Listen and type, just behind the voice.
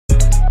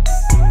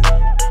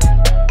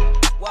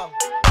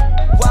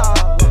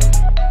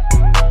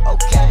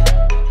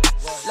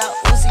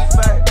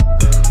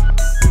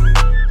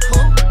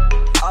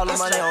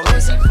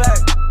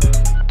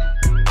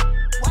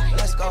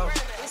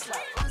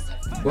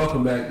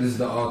Welcome back. This is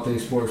the All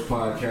Things Sports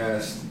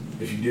Podcast.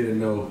 If you didn't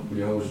know,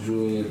 your host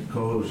Julian,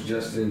 co-host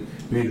Justin,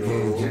 Big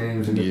Game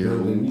James in the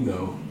building.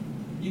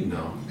 You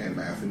know. And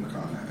Matthew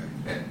McConaughey.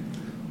 And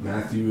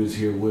Matthew is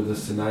here with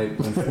us tonight.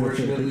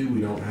 Unfortunately, we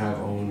don't have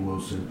Owen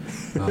Wilson.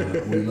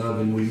 We love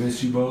and we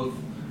miss you both.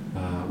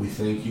 We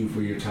thank you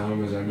for your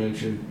time, as I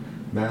mentioned.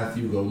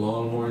 Matthew, go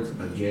Longhorns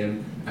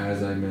again,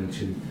 as I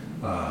mentioned.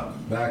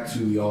 Back to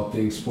the All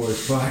Things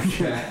Sports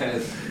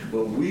Podcast.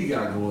 What we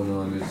got going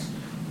on is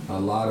a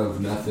lot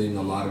of nothing,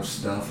 a lot of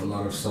stuff, a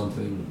lot of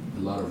something,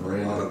 a lot of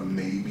random. A lot of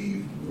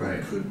maybe, right.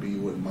 What could be,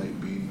 what might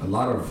be. A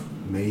lot of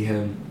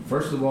mayhem.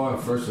 First of all,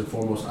 first and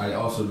foremost, I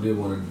also did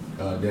want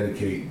to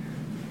dedicate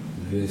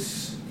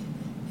this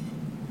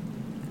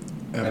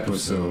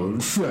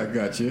episode. I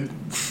got you.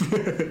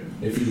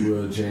 If you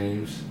will,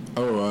 James.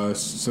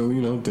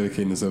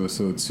 Dedicating this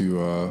episode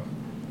to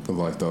the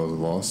life that was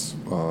lost.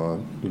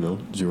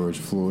 George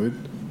Floyd.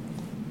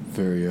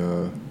 Very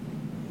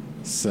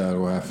sad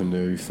what happened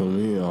there, you feel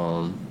me?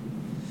 And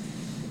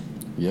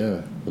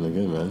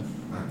again, man,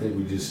 I think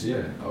we just,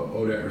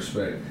 owe that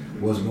respect.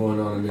 What's going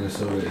on in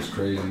Minnesota is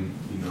crazy,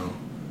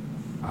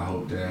 I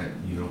hope that,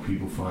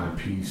 people find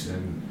peace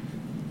and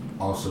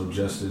also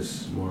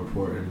justice, more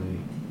importantly.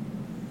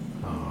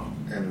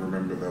 And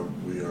remember that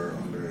we are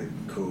under a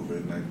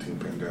COVID-19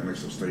 pandemic,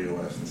 so stay your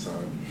ass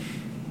inside.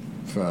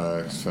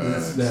 Facts.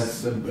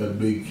 That's a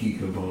big key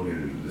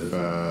component.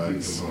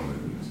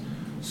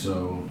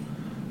 So,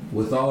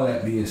 with all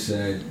that being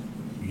said,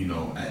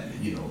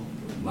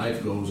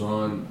 life goes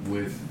on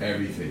with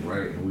everything,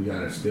 right? And we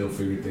gotta still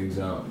figure things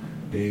out.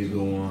 Days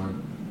go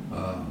on,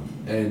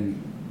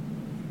 and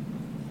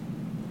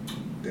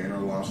Dan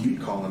Orlovsky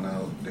calling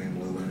out Dame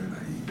Lillard.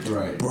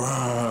 Right. Bruh,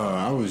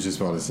 I was just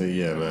about to say,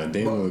 man.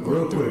 Dame Lillard.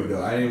 Real quick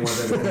though, I didn't want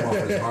that to come off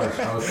as harsh.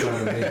 I was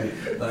trying to make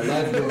it like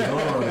life goes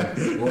on.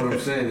 What I'm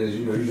saying is,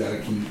 you gotta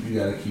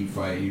keep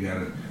fighting. You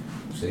gotta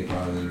stay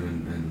positive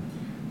and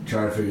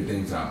try to figure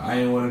things out. I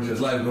ain't want to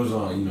just life goes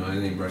on. I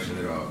ain't brushing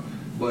it off.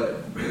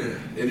 But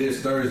it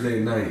is Thursday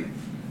night.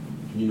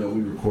 We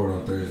record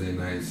on Thursday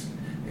nights.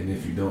 And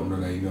if you don't know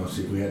that,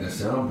 see if we had that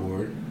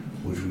soundboard,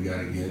 which we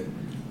gotta get.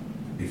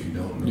 If you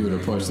don't know, you would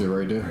have punched it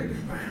right there. Right there,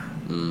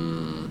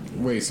 bam.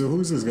 Wait, so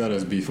who's this guy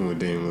that's beefing with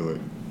Dame Lillard?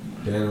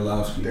 Dan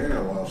Orlovsky. Dan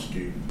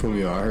Orlovsky. Put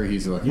me on. I heard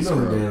he's like. You know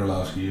who Dan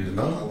Orlovsky is,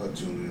 no? I'll let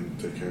Julian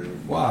take care of it.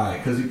 Why?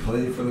 Because he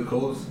played for the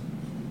Colts.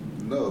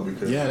 No,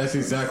 because that's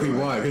exactly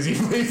why. Because he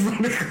played for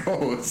the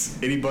Colts.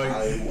 Anybody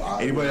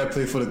that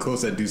played for the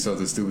Colts that do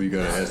something stupid, you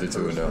gotta answer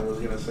to it now. I was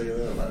gonna say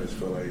that. I just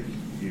feel like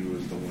he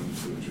was the one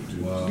to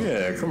introduce. Wow.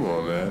 Yeah, come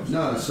on, man.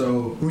 No,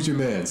 so who's your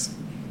man's?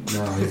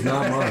 No, he's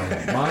not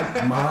mine.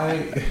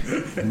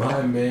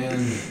 My man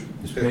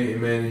is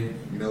Peyton Manning.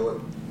 You know what?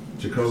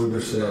 Jacoby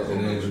Brissett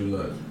and Andrew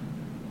Luck.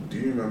 Do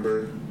you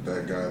remember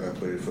that guy that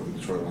played for the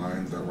Detroit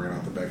Lions that ran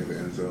out the back of the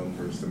end zone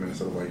versus the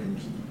Minnesota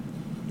Vikings?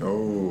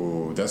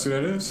 Oh, that's who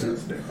that is?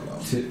 That's Dan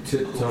Orlovsky.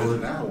 Who is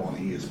now on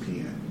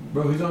ESPN.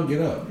 Bro, he's on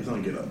Get Up. He's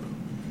on Get Up.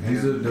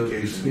 He's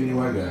the skinny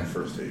white guy.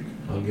 First take.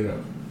 On Get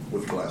Up.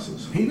 With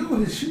glasses. He know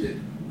his shit.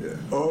 Yeah.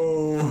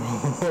 Oh,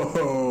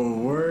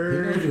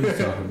 word. He knows what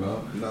he's talking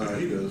about. Nah,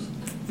 he does.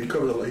 He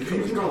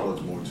covers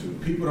college more too.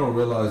 People don't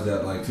realize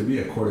that, like, to be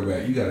a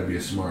quarterback, you got to be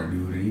a smart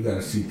dude and you got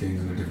to see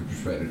things in a different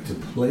perspective. To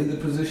play the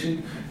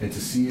position and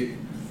to see it,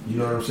 you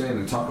know what I'm saying,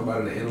 and talk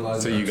about it and analyze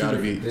it.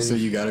 So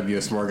you gotta be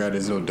a smart guy.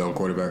 There's no dumb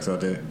quarterbacks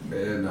out there.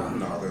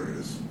 No, there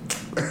is.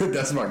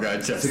 That's my guy,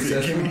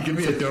 Justin. Give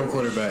me a dumb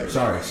quarterback.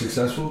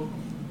 Successful.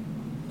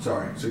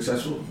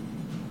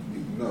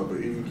 No, but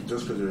even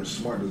just because you're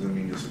smart doesn't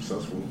mean you're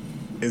successful.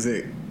 Is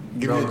it?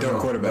 Give me a dumb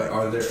quarterback.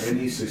 Are there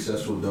any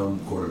successful dumb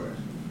quarterbacks?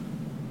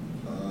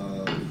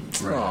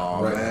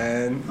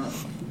 Man.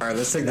 All right,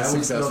 let's take the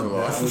successful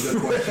off. That was a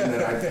question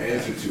that I had to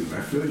answer to.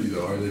 I feel you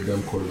though. Are there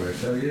dumb quarterbacks?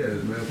 Hell yeah,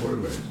 there's mad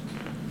quarterbacks.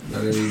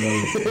 Not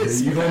everybody.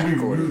 You gonna be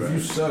rude if you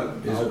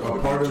suck. Is a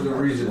part of the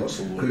reason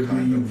could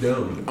be you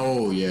dumb.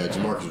 Oh yeah,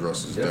 Jamarcus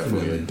Russell's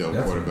definitely a dumb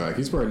quarterback.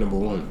 He's probably number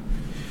one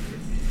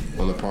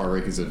on the power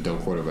rankings of dumb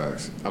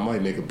quarterbacks. I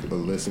might make a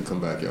list and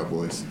come back, y'all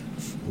boys.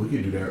 We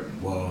can do that.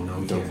 Well, no,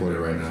 we can't do that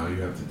right now. You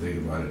have to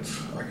think about it.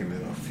 I can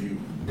name a few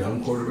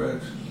dumb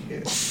quarterbacks.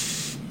 Yeah.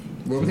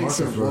 What makes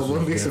him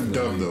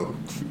dumb though?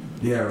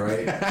 Yeah,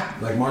 right.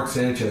 Like Mark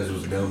Sanchez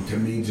was dumb to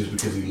me just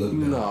because he looked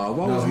dumb. No,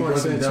 why was Mark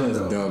Sanchez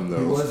dumb though?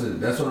 He wasn't.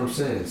 That's what I'm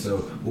saying.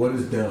 So what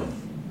is dumb?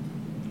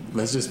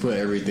 Let's just put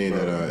everything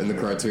that in the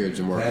criteria of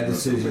Jamarcus. Bad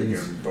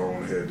decisions.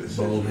 Bonehead decisions.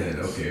 Bonehead.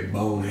 Okay,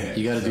 bonehead.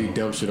 You got to do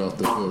dumb shit off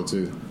the field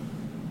too.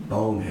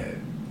 Bonehead.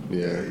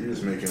 Yeah, you're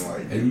just making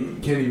and you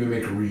can't even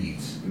make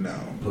reads. No,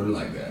 put it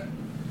like that.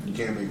 You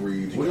can't make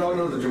reads. We all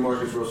know the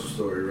Jamarcus Russell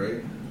story,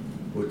 right?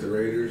 With the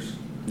Raiders.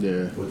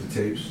 Yeah. With the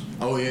tapes.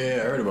 Oh yeah,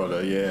 I heard about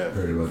that. Yeah.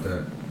 Heard about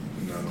that.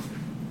 No.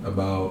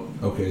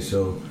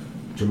 So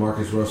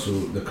Jamarcus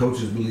Russell, the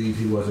coaches believed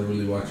he wasn't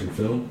really watching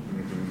film.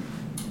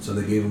 Mm-hmm. So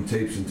they gave him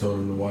tapes and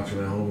told him to watch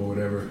them at home or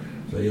whatever.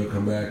 So he'll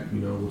come back,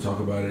 we'll talk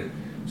about it.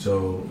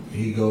 So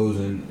he goes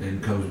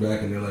and comes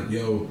back and they're like,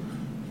 yo,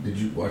 did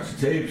you watch the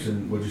tapes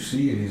and what'd you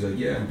see? And he's like,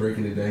 yeah, I'm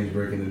breaking it down. He's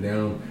breaking it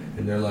down,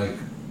 and they're like,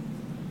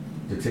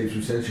 the tapes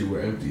we sent you were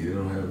empty. They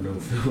don't have no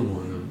film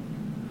on them.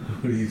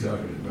 What are you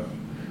talking about?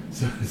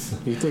 So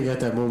you think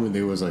at that moment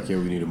they was like, yeah,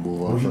 we need to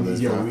move on from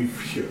this guy?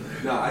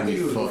 I think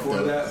it was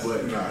before that,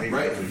 but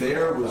right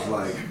there was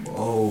like,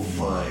 oh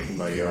my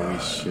like, yo, we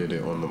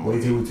shitted on the money.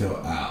 Wait till we tell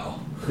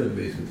Al,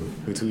 basically.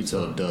 Wait till we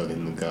tell Doug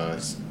and the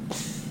guys.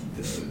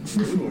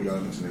 We don't got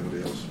into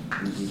anybody else.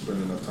 We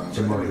spend enough time.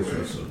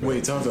 Jamarcus.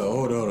 Wait, time to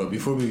hold on.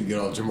 Before we get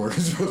off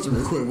Jamarcus Russell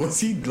real quick, was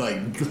he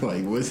like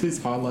was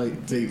his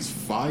highlight tapes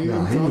fire?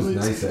 Nah, in he was college?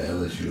 nice at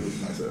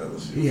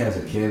LSU. He has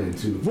a cannon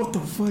too. What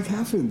the fuck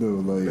happened though?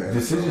 Like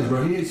decisions,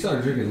 bro. He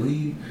started drinking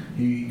lead.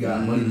 He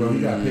got money, bro.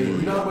 He got paid.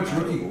 You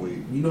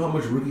know how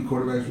much rookie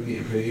quarterbacks were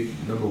getting paid?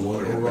 Number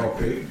one overall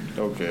pick.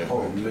 Okay.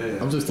 Oh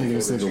man. I'm just thinking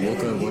this nigga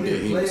woke up one day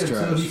he was trash.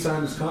 Until he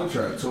signed his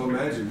contract. So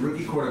imagine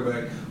rookie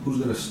quarterback who's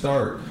gonna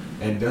start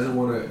and doesn't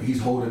want to. He's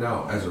holding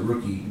out as a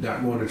rookie,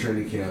 not going to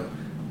training camp,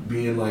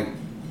 being like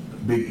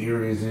big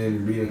earrings in,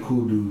 and being a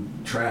cool dude,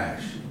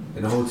 trash.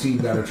 And the whole team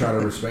got to try to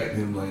respect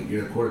him like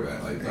you're a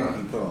quarterback. Like,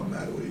 he put on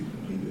that weight.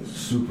 He just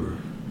super.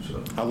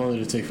 So how long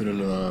did it take for them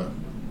to?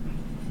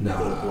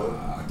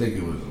 I think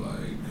it was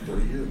like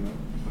 30 years now.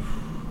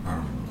 I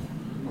don't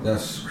know.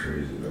 That's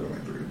crazy.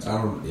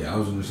 I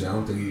was gonna say I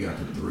don't think he got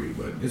to 3,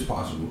 but it's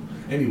possible.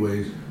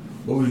 Anyways,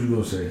 what was you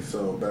gonna say?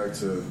 So back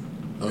to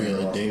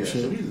the Dame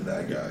shit. So he's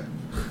that guy.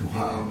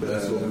 Wow, And,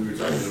 that's what we were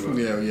talking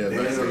about.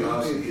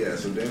 Yeah.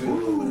 So Damian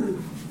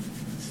Lillard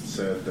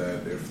said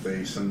that if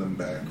they send them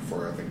back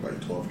for I think like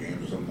 12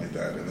 games or something like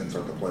that, and then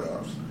start the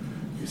playoffs,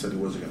 he said he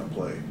wasn't gonna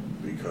play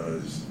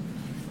because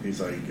he's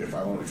like, if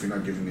you're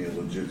not giving me a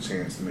legit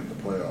chance to make the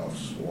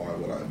playoffs, why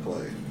would I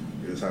play?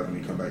 You're just having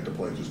me come back to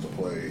play just to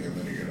play, and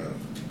then you're gonna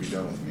be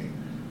done with me.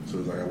 So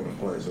he's like, I wouldn't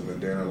play. So then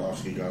Dan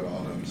Orlovsky got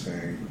on him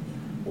saying,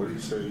 what did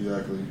he say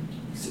exactly?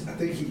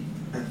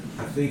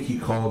 I think he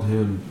called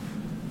him,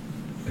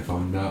 if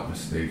I'm not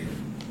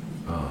mistaken,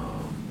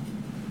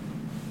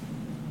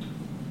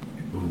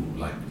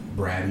 like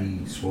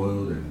bratty,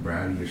 spoiled, and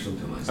bratty or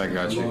something like that. I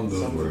got you.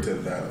 Something to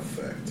that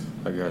effect.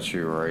 I got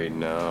you right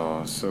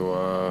now. So,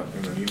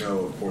 and then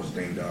of course,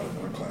 Dame Dow was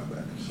going to clap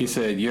back. So. He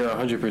said, "You're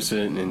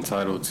 100%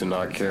 entitled to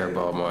not care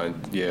about my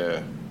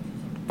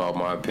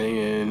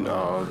opinion."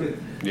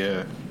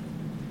 Yeah.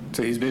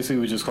 So he's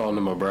basically just calling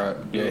him a brat.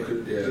 Yeah.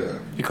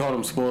 He called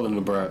him spoiled and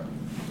a brat.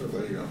 So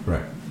there you go.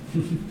 Right.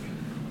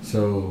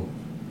 So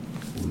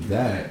with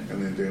that,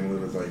 and then Dame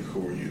Lillard's like,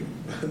 "Who are you?"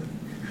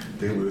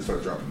 Dame Lillard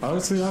started dropping.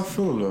 Honestly, I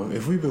feel him though.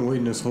 If we've been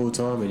waiting this whole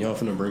time and y'all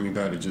finna bring me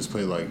back to just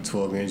play like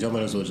 12 games, y'all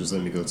might as well just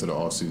let me go to the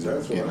off season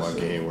and get my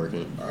game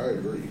working. I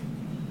agree.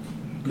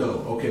 No,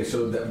 okay,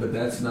 but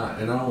that's not,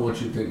 and I don't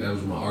want you to think that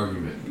was my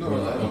argument. No,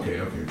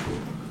 okay, cool.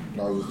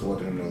 I was just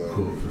letting him know that.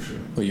 Cool, for sure.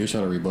 But you're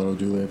trying to rebuttal,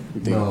 Julian?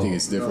 You think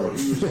it's different? No,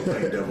 he was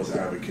playing devil's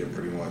advocate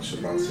pretty much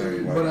about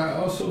saying like. But I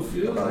also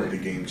feel about like the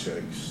game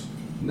checks.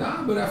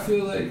 Nah, but I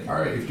feel like, all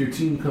right, if your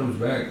team comes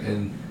back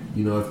and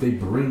if they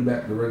bring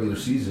back the regular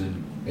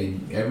season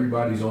and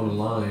everybody's on the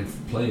line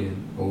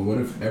playing, or what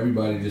if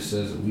everybody just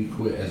says we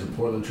quit as a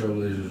Portland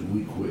Trailblazers,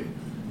 we quit?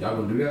 Y'all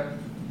gonna do that?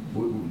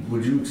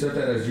 Would you accept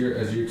that as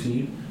your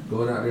team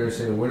going out there and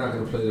saying we're not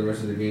gonna play the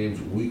rest of the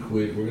games, we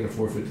quit, we're gonna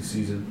forfeit the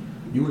season?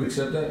 You would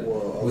accept that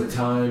with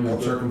time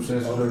and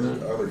circumstances?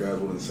 Other guys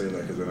wouldn't say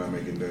that because they're not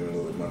making Damian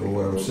Lillard money. But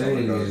what I'm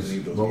saying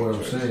is, they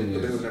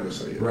would never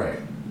say it. Right.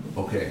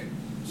 Okay.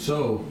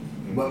 So,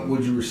 but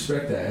would you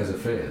respect that as a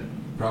fan?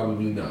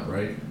 Probably not,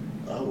 right?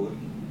 I would.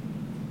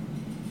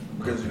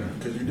 Because you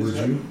just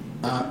would you?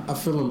 I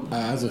feel him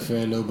as a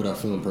fan, though, but I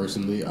feel him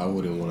personally. I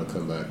wouldn't want to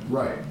come back.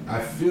 Right.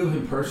 I feel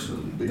him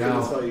personally.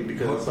 Let me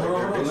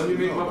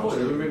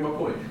make my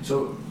point.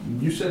 So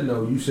you said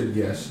no. You said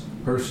yes.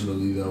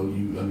 Personally, though,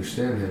 you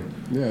understand him.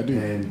 Yeah, I do.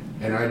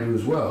 And I do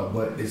as well.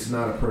 But it's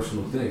not a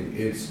personal thing.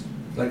 It's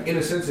like, in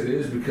a sense, it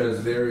is,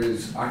 because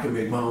I can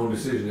make my own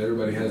decision.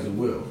 Everybody has a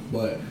will,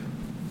 but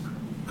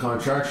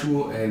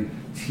contractual and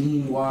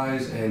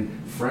team-wise and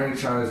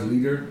franchise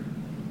leader,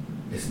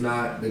 it's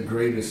not the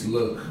greatest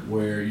look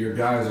where your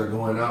guys are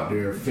going out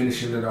there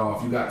finishing it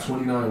off. You got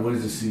 29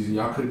 wins this season.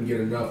 Y'all couldn't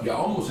get enough.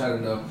 Y'all almost had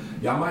enough.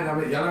 Y'all not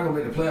gonna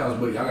make the playoffs,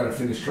 but y'all got to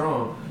finish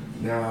strong.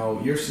 Now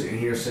you're sitting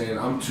here saying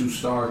I'm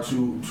 2-star,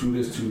 two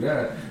this, two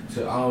that.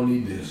 So I don't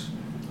need this.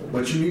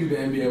 But you needed the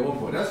NBA at one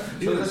point.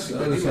 He didn't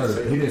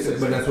say,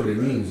 but that's what it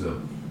means,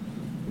 though.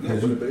 No,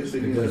 but because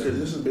this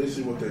is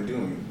basically what they're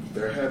doing.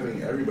 They're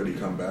having everybody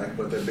come back,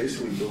 but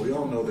we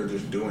all know they're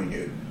just doing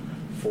it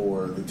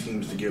for the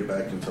teams to get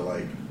back into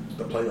like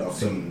the playoff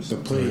teams. The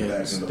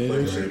play-ins.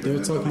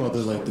 They're talking about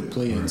the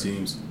play-in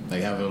teams,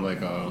 like having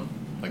like a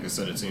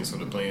set of teams for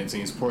the play-in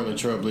teams. Portland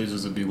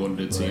Trailblazers would be one of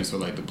the teams for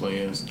like the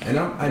play-ins. And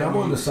I'm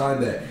on the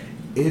side that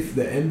if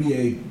the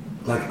NBA,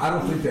 I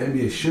don't think the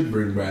NBA should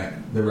bring back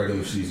the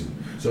regular season.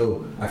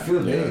 So I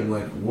feel Dame,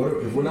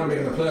 if we're not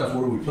making the playoffs,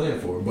 what are we playing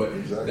for?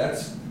 But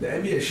the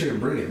NBA shouldn't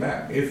bring it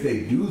back. If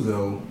they do,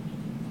 though,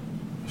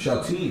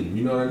 Shall team,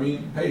 you know what I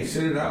mean? Hey,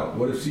 sit it out.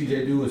 What if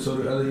CJ do and so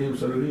do other him,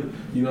 so do him?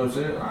 You know what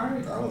I'm saying? All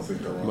right. I don't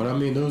think they're wrong. But I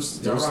mean,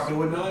 those Y'all rocking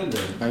with 9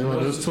 then. I know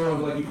those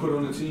 12 like you put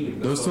on the team.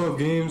 Those 12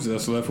 games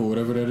that's left or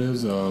whatever that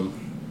is.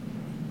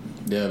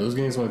 Yeah, those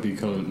games might be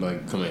coming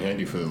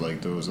handy for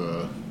like those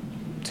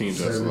teams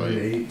 7, that's like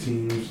 8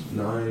 teams,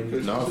 9.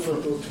 It's like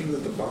those teams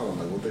at the bottom,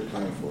 like what they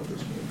playing for at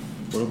this point.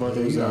 What about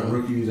You those got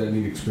rookies that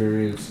need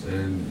experience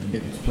and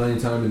it's playing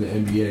time in the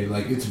NBA.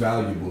 Like, it's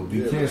valuable.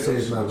 You can't say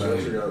it's not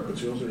valuable.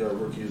 But you also got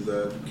rookies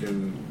that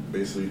can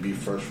basically be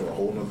fresh for a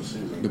whole nother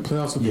season. The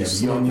playoffs will be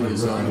You don't need a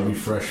sloppy rookie to be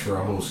fresh for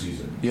a whole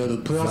season. Yeah, the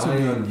playoffs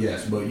Zion, will be...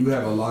 yes, but you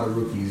have a lot of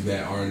rookies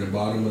that are in the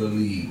bottom of the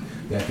league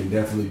that can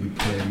definitely be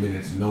playing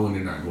minutes knowing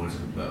they're not going to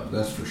the playoffs.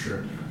 That's for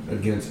sure.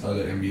 Against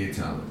other NBA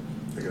talent.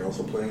 They can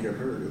also play and get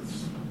hurt.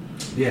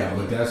 Yeah,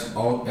 but that's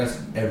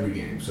every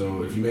game.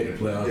 So if you make the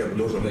playoffs, but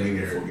those are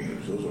meaningful there.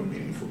 games. Those are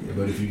meaningful games. Yeah,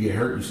 but if you get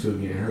hurt, you still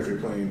get hurt. If you're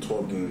playing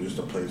 12 games just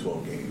to play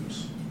 12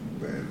 games,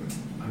 then...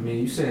 I mean,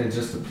 you saying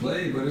just to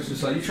play, but it's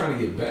just like you're trying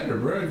to get better,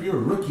 bro. If you're a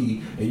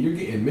rookie and you're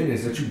getting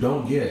minutes that you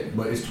don't get,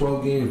 but it's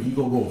 12 games, you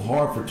gonna go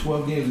hard for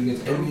 12 games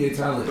against NBA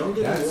talent. Don't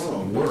get me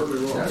wrong. Work. Don't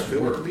get me wrong. That's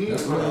work.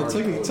 That's work.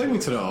 Take me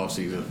to the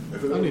offseason.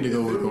 I need to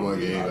go work on my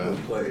game, I man.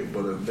 would play,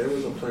 but if there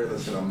was a player that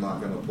said I'm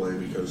not gonna play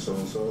because so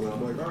and so, then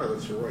I'm like, all right,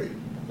 that's your right.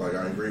 Like,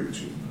 I agree with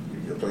you.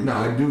 You're playing. No,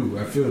 I do.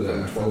 I feel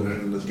that. 12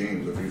 meaningless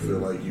games. If you feel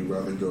like you'd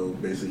rather go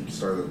basically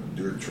start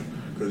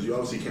because you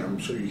obviously can't. I'm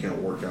sure you can't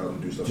work out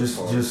and do stuff.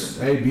 Just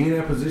hey, be in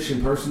that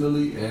position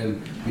personally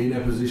and be in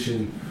that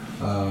position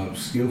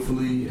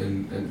skillfully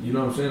and you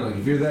know what I'm saying. Like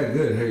if you're that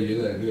good, hey,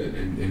 you're that good,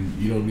 and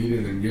you don't need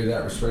it, and you're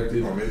that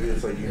respected. Or maybe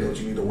it's like you know what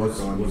you need to work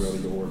on. You rather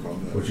go work on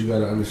that. What you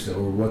gotta understand,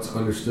 or what's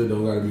understood,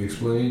 don't gotta be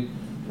explained.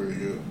 Very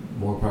good.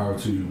 More power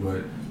to you,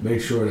 but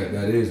make sure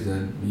that is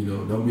then. You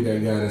know, don't be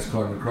that guy that's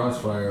caught in the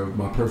crossfire of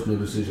my personal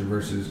decision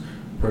versus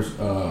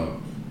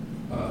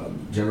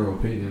general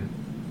opinion.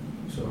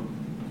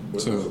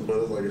 But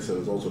like I said,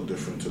 it's also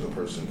different to the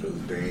person because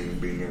Dame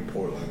being in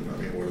Portland, I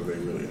mean, what are they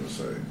really going to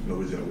say?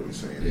 Nobody's going to really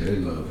say anything. Yeah, they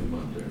love him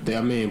out there.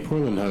 I mean,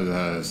 Portland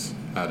has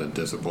had a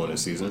disappointing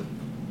season.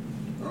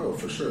 Oh,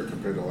 for sure.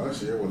 Compared to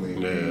last year when they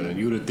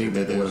you would think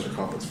that the Western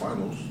Conference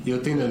Finals. You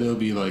would think that they'll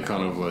be like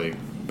kind of like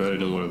better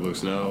than what it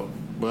looks now,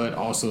 but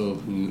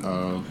also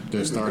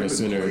their starting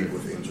center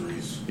with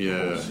injuries.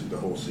 The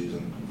whole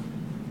season.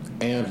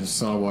 And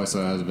Hassan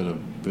Whiteside has been a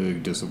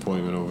big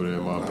disappointment over there,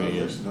 in my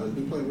opinion. He's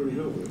been playing really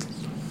good with it.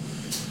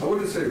 I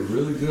wouldn't say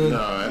really good. No,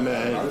 I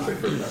said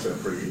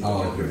pretty good.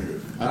 Oh, okay.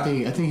 Good. I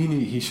think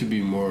he should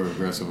be more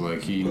aggressive.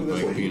 Like he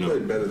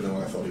played better than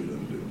what I thought he was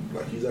going to do.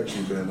 Like he's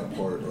actually been a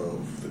part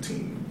of the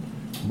team,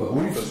 but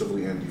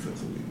offensively and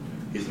defensively.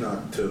 He's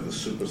not to the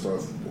superstar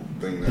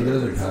thing. He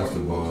doesn't pass the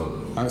ball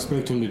though. I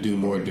expect him to do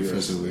more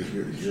defensively.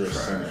 You're a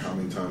center. How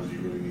many times do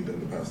you really need them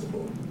to pass the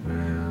ball?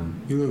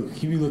 Man,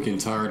 he be looking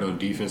tired on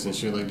defense and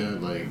shit like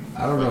that. Like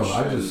I don't know.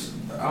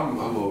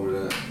 I'm over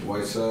that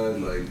Whiteside.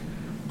 Like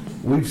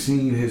we've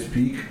seen his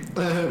peak,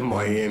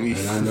 Miami,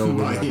 and I know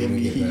we're not going to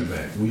get that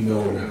back. We know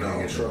we're not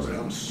going to get trust that me.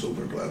 back. I'm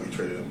super glad we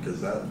traded him because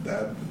that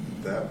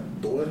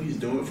what he's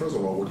doing. First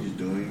of all, what he's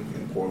doing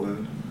in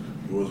Portland,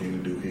 he wasn't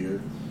going to do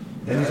here.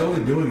 And he's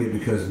only doing it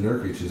because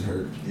Nurkic is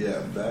hurt.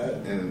 Yeah,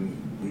 that and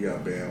we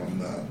got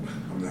Bam.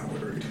 I'm not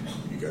worried.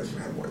 You guys can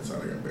have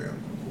Whiteside. I got Bam.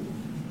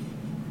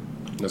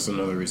 That's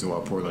another reason why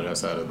Portland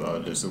has had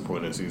a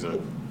disappointing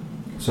season.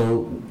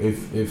 So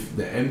if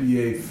the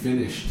NBA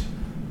finished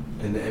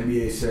and the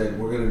NBA said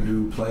we're going to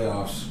do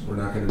playoffs, we're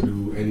not going to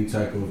do any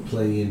type of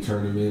play-in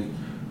tournament,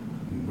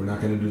 we're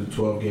not going to do the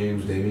 12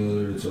 games, Damian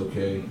Lillard, it's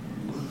okay.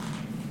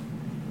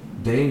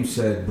 Dame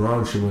said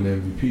Bron should win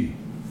MVP.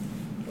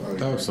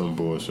 That was some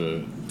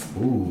bullshit.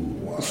 Ooh.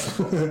 Wow.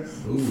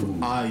 Ooh.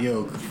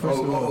 Yo.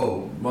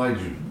 Mind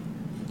you,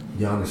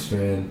 Giannis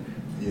fan,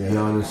 Yeah.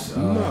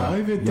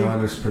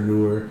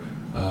 Giannispreneur,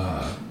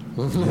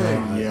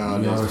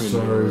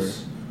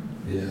 Giannisaurus.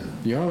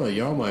 Yeah.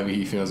 Y'all might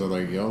be fans are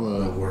like y'all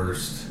The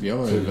worst.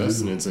 Y'all are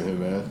investing into him,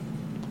 man.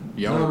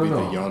 Y'all would be the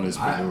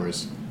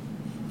Giannispreneurs.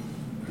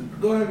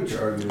 Go ahead with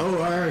your argument.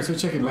 Oh, all right. So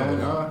check it, man.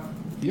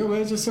 Yo,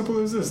 man, it's just simple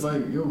as this.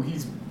 Like, yo, he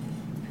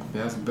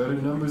has better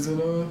numbers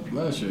than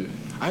last year.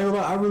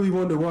 I really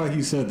wonder why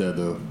he said that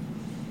though.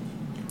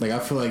 Like, I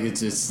feel like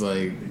it's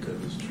like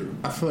Because it's true.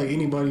 I feel like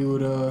anybody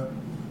would. I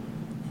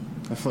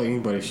feel like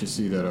anybody should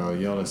see that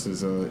Giannis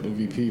is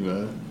MVP,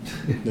 man.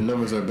 The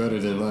numbers are better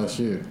than last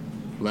year.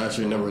 Last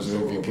year numbers were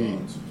MVP.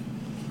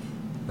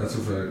 That's a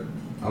fact.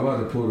 I'm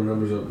about to pull the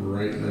numbers up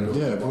right now.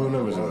 Yeah, pull the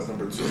numbers up. LeBron's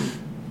number 2.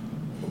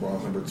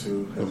 LeBron's number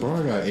 2.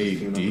 LeBron got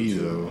 8D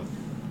though.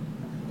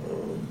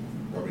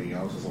 I mean,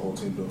 Giannis is the whole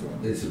team built on.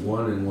 It's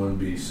 1 and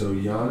 1B. So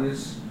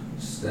Giannis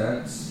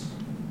stats.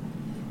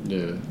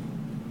 Yeah.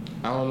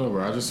 I don't know,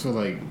 bro. I just feel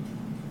like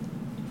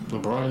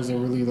LeBron isn't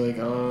really like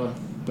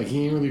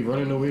he ain't really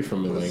running away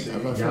from it. Like I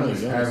feel like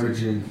Giannis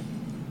averaging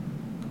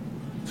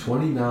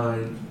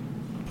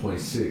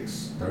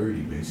 29.6,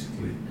 30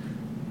 basically.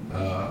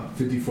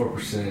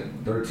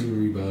 54%, 13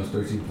 rebounds,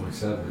 13.7,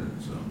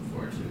 so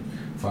 14,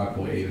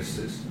 5.8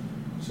 assists.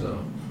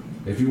 So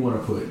if you want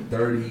to put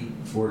 30,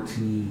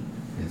 14,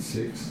 and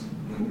 6.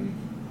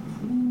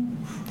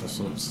 That's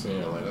what I'm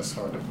saying. Like, that's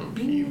hard to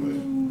compete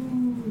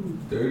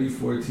with. 30,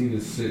 14,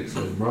 and 6.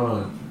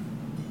 LeBron,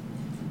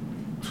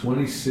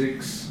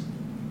 26,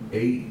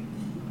 8,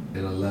 and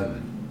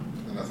 11.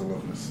 And that's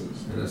 11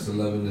 assists. And that's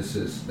 11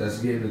 assists. That's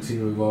getting the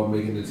team involved,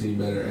 making the team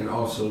better. And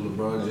also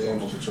LeBron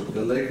James.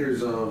 The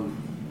Lakers are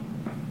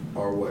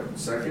what,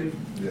 second?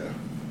 Yeah.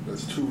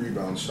 That's 2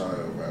 rebounds shy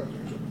of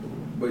averaging triple.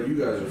 But you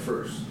guys are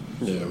first.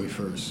 Yeah, we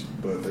first.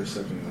 But they're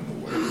second in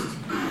the West.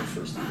 We're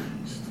first in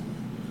the East.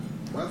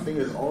 My thing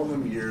is, all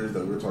them years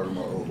that we're talking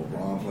about,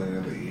 LeBron playing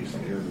in the East,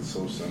 and years it's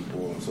so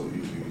simple and so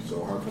easy.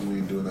 So how come we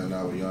ain't doing that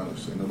now with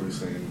Giannis? And nobody's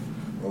saying,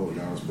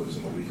 Giannis plays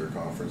in the weaker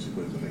conference, he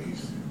plays in the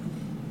East.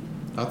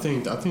 I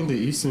think the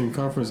Eastern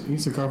Conference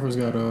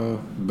got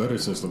better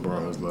since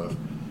LeBron has left.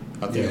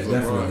 I think Yeah,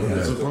 definitely.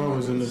 Yeah. LeBron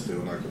was in the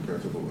still not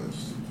compared to the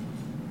West.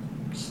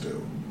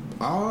 Still.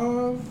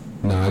 No,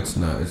 it's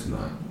not. It's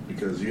not.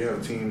 Because you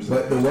have teams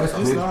But the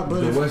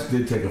West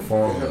did take a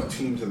fall. You have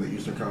teams in the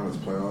Eastern Conference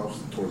playoffs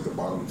towards the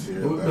bottom tier.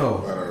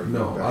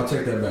 No, I'll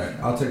take that back.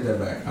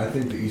 I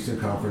think the Eastern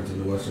Conference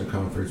and the Western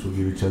Conference will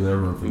give each other a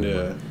run for the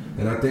money.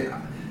 And I think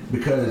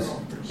because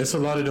it's a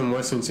lot of them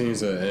Western teams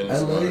that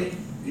LA.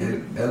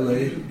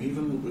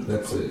 Even with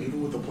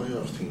the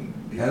playoffs team.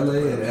 LA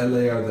and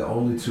LA are the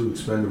only 2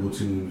 expendable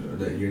teams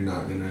that you're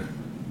not gonna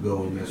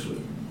go and mess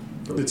with.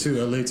 The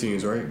 2 LA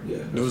teams, right?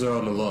 Yeah. Those are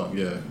on the lock,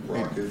 yeah.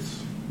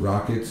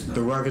 Rockets. No.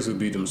 The Rockets would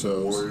beat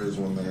themselves. Warriors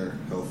when they're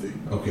healthy.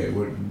 Okay,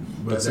 but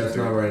that's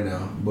not right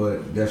now.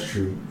 But that's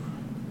true.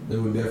 They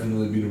would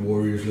definitely be the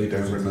Warriors,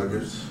 Lakers, Denver and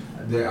Nuggets.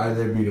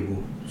 They're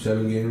beatable.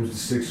 7 games, the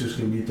Sixers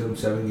can beat them.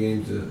 7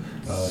 games, the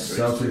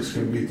Celtics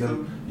can beat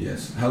them.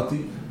 Yes,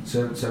 healthy.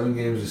 7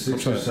 games, the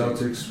Sixers,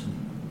 Celtics,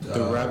 the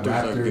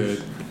Raptors are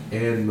good.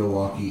 And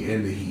Milwaukee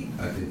and the Heat.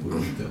 I think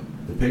would beat them.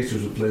 The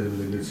Pacers would play them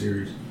in a good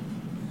series.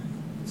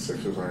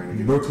 Sixers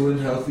aren't Brooklyn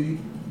healthy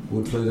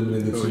would play them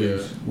in a good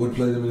series. Yeah. Would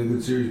play them in a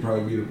good series.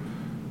 Probably beat them.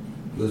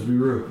 Let's be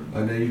real.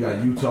 And then you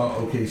got Utah,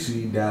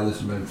 OKC,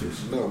 Dallas,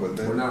 Memphis. No, but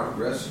then we're not.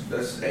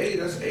 That's 8.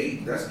 That's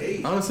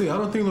 8. Honestly, I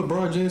don't think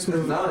LeBron James would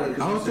have. 9. I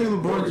don't think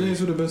LeBron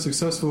James would have been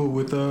successful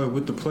with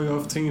the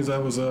playoff teams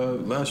that was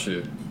last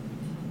year.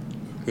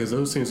 Because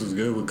those teams was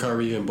good with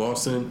Kyrie in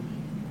Boston.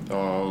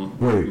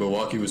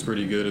 Milwaukee was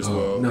pretty good as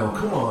well. No,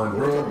 come on,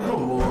 bro.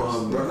 Come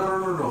on, bro.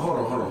 No.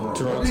 Hold on.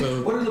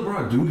 Toronto. What did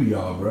LeBron do to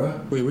y'all,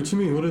 bro? Wait, what you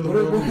mean? What did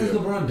LeBron do? What has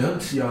LeBron done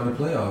to y'all in the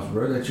playoffs,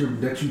 bro? That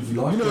you've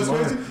lost You know, your it's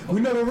mind? crazy.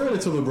 We never ran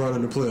into LeBron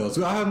in the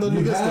playoffs. I have nothing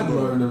You against have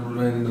LeBron.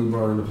 ran into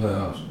LeBron in the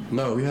playoffs.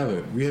 No, we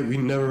haven't. We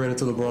never ran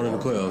into LeBron in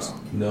the playoffs.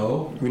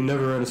 No. We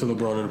never ran into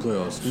LeBron in the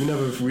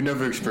playoffs. We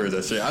never experienced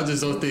that shit. I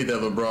just don't think that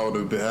LeBron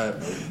would have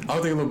had. I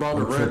don't think LeBron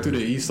would have ran through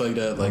the East like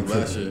that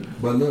last year.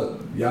 But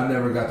look, y'all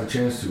never got the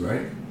chance to,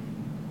 right?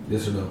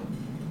 Yes or no?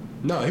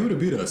 No, he would have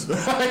beat us.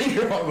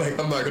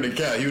 I'm not gonna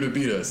count. He would have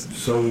beat us.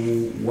 So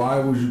why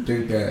would you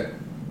think that?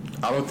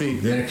 I don't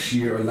think next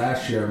year or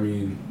last year. I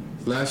mean,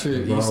 last year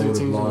LeBron Eastern would have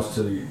teams lost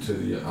to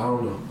the. I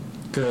don't know.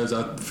 Because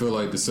I feel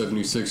like the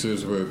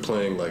 76ers were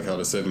playing like how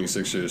the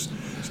 76ers.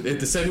 If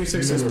the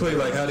 76ers play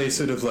like how they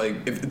should have,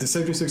 like, if the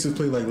 76ers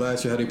play like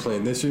last year, how they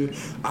playing this year,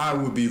 I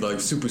would be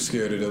like super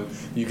scared of them.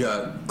 You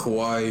got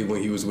Kawhi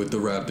when he was with the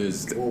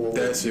Raptors.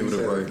 That shit would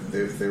have worked.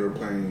 If they were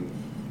playing.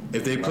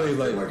 If they played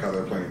like how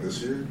they're playing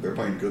this year, they're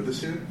playing good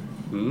this year?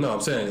 No,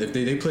 I'm saying if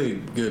they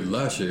played good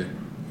last year.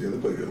 Yeah, they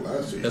played good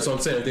last year. That's what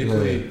I'm saying. If they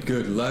played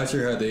good last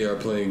year, how they are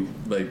playing,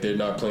 like they're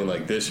not playing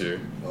like this year.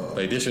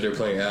 Like this year, they're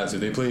playing ass.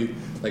 If they play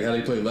like how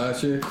they played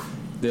last year,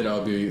 then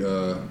I'll be,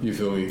 you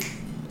feel me,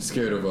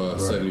 scared of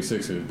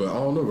 76ers. But I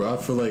don't know, bro. I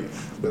feel like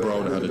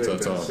LeBron had a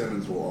tough time. Ben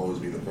Simmons will always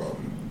be the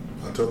problem.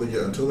 Until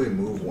they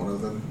move one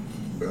of them,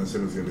 Ben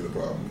Simmons is going to be the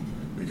problem.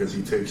 Because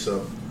he takes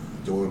up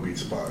Joel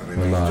Embiid's spot. And they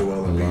make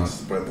Joel Embiid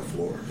spread the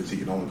floor. Because he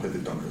can only play the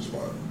dunker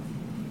spot.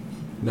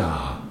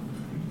 Nah.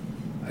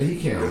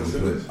 He can't Ben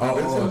Simmons. I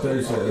thought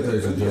you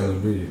said Joel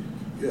Embiid.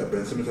 Yeah,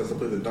 Ben Simmons has to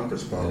play the dunker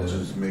spot, which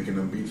is making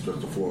Embiid stretch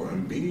the floor.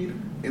 Embiid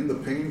in the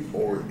paint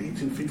or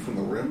 18 feet from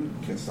the rim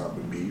can't stop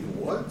Embiid.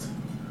 What?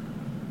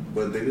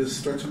 But they just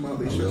stretch him out.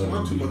 They stretch him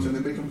out too much, and they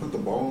make him put the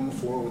ball on the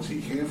floor, which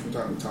he can from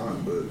time to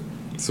time.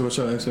 But so, what's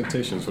your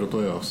expectations for the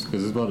playoffs?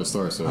 Because it's about to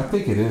start. So I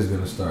think it is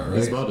going to start. Right?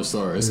 It's about to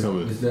start. It's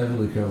coming. It's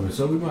definitely coming.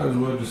 So we might as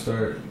well just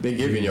start. They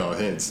giving y'all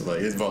hints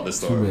like it's about to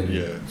start. Too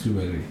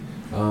many.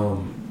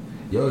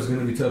 It's going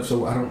to be tough. So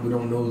we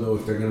don't know though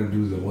if they're going to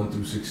do the 1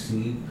 through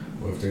 16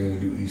 or if they're going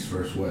to do East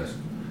versus West.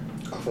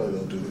 I feel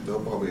like they'll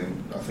probably.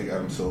 I think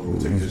Adam Silver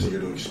will take this year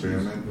to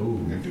experiment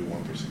and do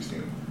 1 through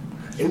 16.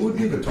 It would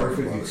be the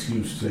perfect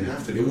excuse too. They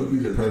have to it would be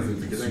the perfect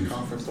because excuse. Because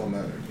conference don't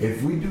matter.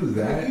 If we do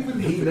that,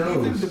 he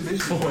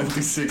knows. 1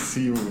 through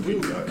 16 would be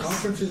nice.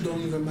 Conferences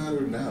don't even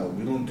matter now.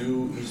 We don't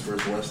do East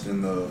versus West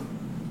in the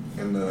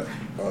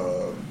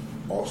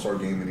All-Star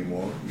game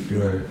anymore. We do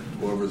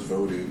whoever's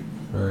voted.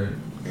 Right.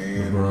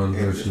 And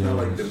it's not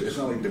like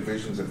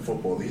divisions in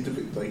football. These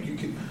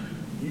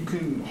You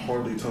can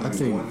hardly tell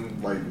me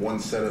one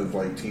set of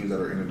like teams that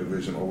are in a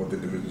division or what the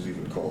division's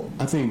even called.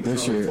 I think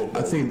this year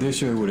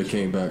it would have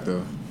came back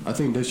though. I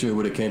think this year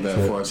would have came back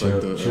as far as like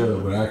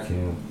the. But I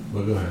can't.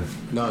 But go ahead.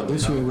 No,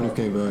 this year it would have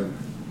came back.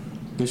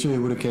 This year it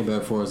would have came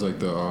back as far as like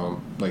the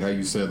like how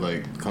you said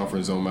like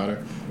conference don't matter.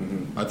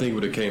 Mm-hmm. I think it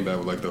would have came back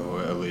with like the whole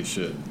LA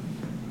shit.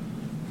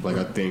 Like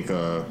I think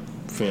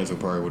fans would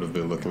probably would have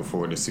been looking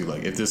forward to see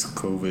like if this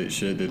COVID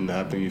shit didn't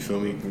happen. You feel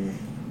me?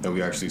 Mm-hmm. And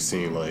we actually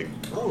seen like.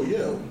 Oh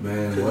yeah,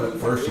 man! What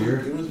first year?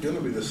 It was gonna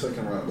be the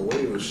second round. The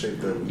way it was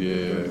shaped up, yeah, it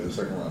was gonna be the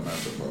second round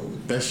matchup probably.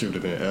 That should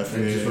have been epic.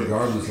 And just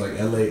regardless, like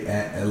LA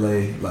at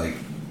LA, like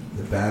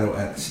the battle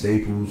at the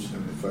Staples,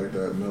 and the fact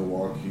that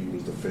Milwaukee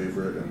was the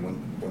favorite, and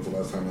when's the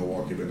last time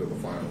Milwaukee been to the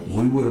finals?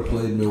 We would have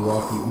played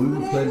Milwaukee. We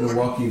would have played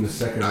Milwaukee in the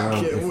second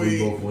round if we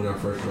both won our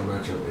first round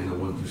matchup in the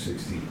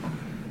 1-16.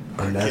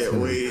 And that's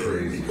gonna be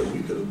crazy.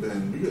 We could have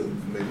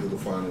made it to the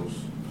finals.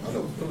 I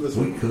know. Put it this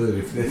way. We could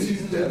if this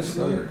season didn't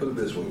start. Put it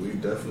this way: we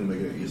definitely make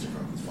it an Eastern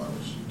Conference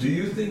Finals. Do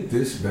you think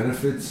this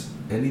benefits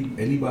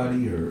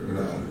anybody or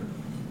not?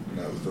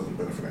 No, this doesn't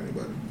benefit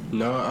anybody.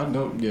 No, I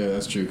don't. Yeah,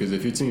 that's true. Because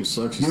if your team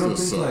sucks, you still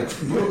suck.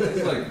 You don't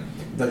think like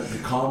the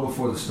calm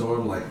before the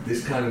storm, like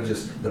this kind of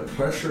just the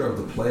pressure of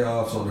the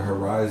playoffs on the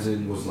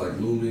horizon was like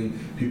looming.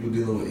 People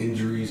dealing with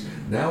injuries.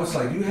 Now it's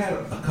like you had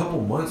a couple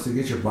months to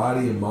get your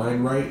body and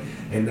mind right,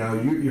 and now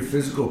your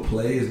physical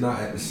play is not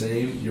at the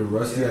same. You're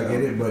rusty. Yeah. I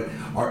get it, but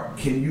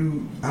can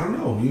you? I don't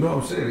know. You know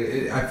what I'm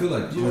saying? I feel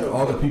like with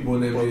all the people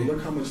in the NBA,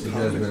 look how much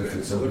time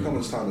it's been. Look how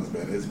much time it's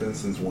been. It's been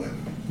since when?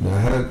 No,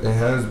 it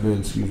has been.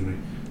 Excuse me.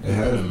 It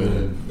has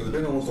been. It's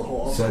been almost a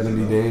whole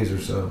 70 days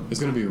or so. It's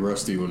gonna be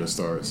rusty when it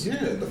starts. Yeah,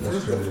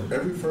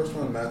 every first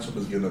round matchup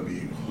is gonna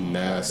be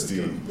nasty.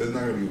 There's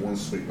not gonna be one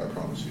sweep. I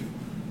promise you.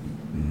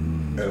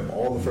 And of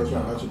all the first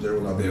round matchups, there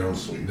will not be one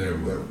sweep. There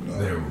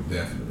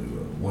definitely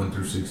will.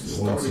 1-16.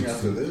 Starting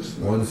after this,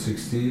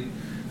 1-16.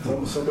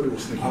 Somebody will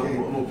sneak in.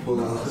 I'm gonna pull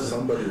out.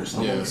 Somebody will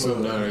sneak in.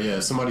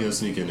 Somebody will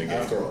sneak in the game.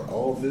 After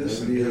all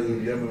this, and you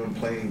haven't been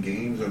playing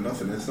games or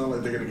nothing. It's not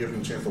like they're gonna give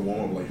them a chance to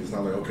warm up. Like it's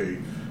not like okay.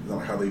 It's not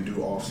like how they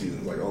do off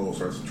seasons. Like it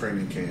starts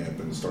training camp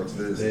and it starts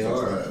this. They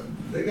starts are. That.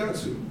 They got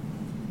to.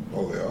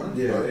 Oh, they are.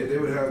 Yeah, they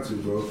would have to,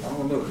 bro. I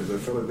don't know because I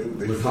feel like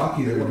they with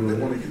hockey they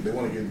want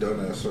to get done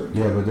at a certain.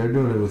 Yeah, but they're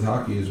doing it with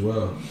hockey as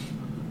well.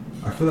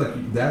 I feel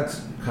like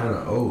that's kind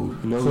of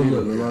owed.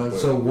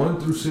 So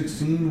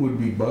 1-16 would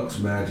be Bucks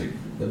Magic.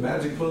 The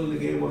Magic pulling the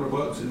game on the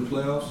Bucks in the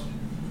playoffs.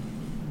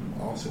 I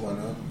don't see why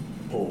not.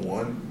 Pull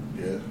one,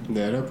 yeah.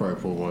 Yeah, they'll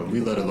probably pull one. We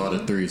let a lot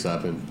of threes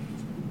happen.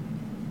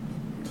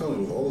 I'm telling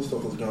you, with all the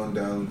stuff that's gone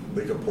down,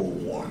 they could pull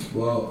one.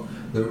 Well,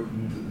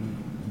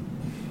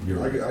 you're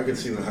right. I could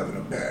see them having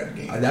a bad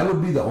game. That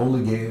would be the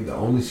only game, the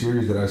only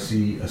series that I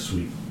see a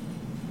sweep.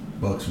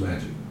 Bucks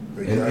Magic.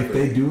 Exactly. And if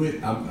they do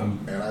it,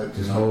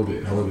 hold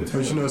it.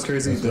 But you know what's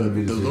crazy?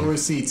 The lower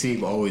seed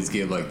team always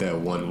get like that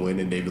one win,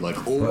 and they be like,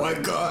 "Oh my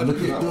god,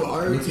 the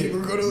Iron team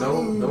are gonna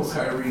lose." No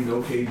Kyrie,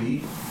 no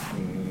KD.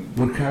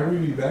 Mm-hmm. Would Kyrie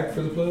be back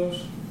for the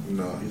playoffs?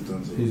 No, he's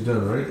done. He's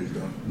done, right? He's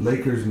done.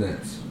 Lakers,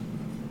 Nets.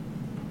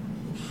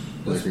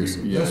 Lakers,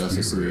 that's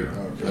a sweep.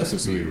 That's a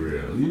sweep.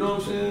 Real. You know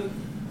what I'm saying?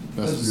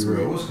 Let's be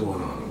real. What's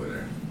going on over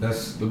there?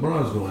 That's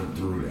LeBron's going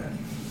through that.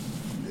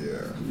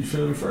 Yeah. You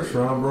feel me? First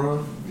round,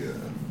 bro. Yeah.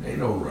 Ain't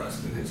no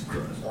rust in his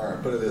crust. All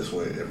right, put it this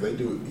way: if they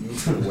do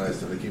East and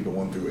West, if they keep it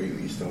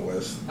 1-8 East and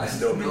West, I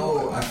still be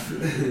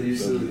one. You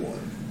still be one.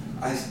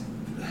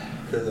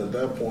 Because at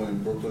that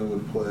point, Brooklyn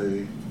would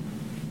play.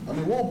 I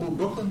mean,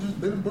 Brooklyn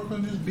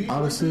just beat.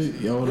 Honestly,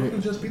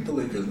 Brooklyn just beat the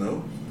Lakers.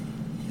 No.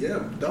 Yeah,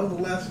 that was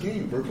the last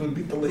game. Brooklyn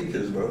beat the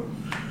Lakers, bro.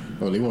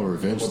 Oh, they want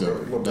revenge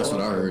though. That's what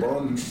I heard.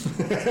 LeBron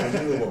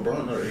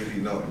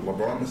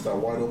missed that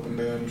wide open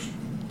damn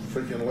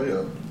freaking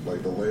layup.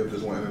 Like the layup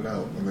just went in and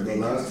out. And then the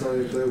last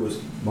time he played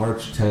was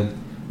March 10th.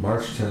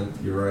 March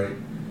 10th. You're right.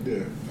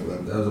 Yeah,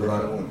 that was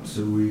about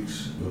 2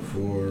 weeks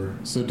before.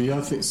 So do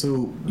y'all think?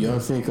 So y'all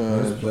think?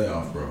 It's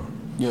playoff, bro.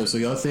 Yeah. So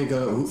y'all think?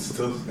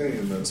 Still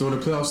saying that. So when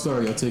the playoffs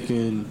start, y'all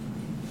taking?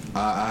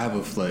 I have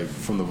a like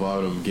from the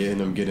bottom,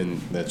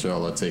 getting that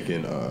y'all are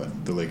taking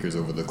the Lakers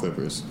over the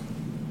Clippers.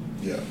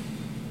 Yeah.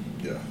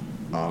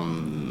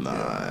 I'm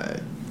not.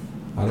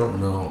 I don't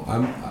know.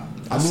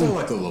 I sound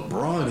like a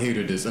LeBron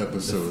hater this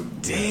episode.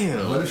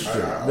 Damn. But it's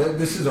true.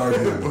 This is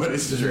arguable. But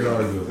it's true.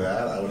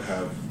 That I would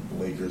have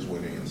Lakers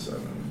winning in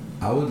 7.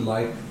 I would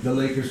like the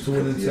Lakers to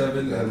win in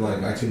 7, and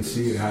like I can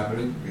see it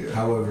happening. Yeah.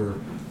 However,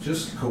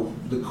 just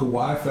the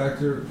Kawhi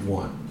factor,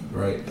 1,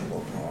 right? The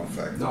LeBron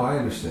factor. No, I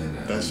understand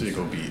that. That shit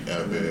gonna be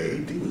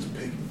epic.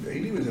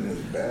 AD was in his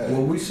bag.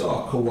 Well, we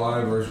saw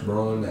Kawhi versus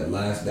Braun that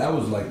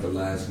was like the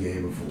last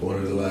game before. One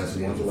of the last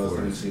games before. When's the last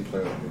time you see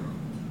playoff Braun?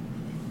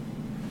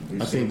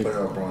 We've seen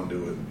playoff Braun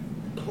do it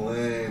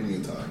plenty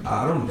of times.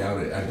 I don't doubt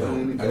it. I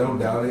don't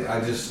doubt it.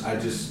 I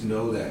just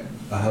know that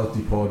a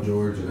healthy Paul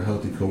George and a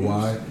healthy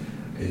Kawhi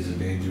is a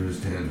dangerous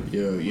tandem.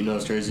 Yo, you know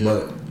it's crazy.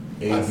 But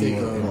AD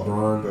and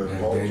Braun and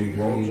Danny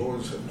Green.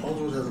 Paul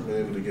George hasn't been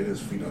able to get his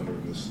feet under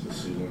this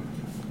season.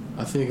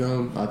 I think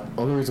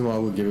only reason why I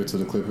would give it to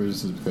the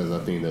Clippers is because I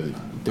think that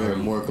they're a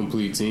more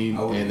complete team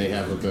and they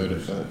have a better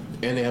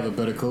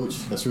coach.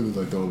 That's really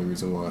like the only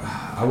reason why.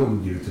 I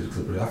wouldn't give it to the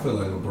Clippers. I feel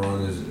like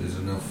LeBron is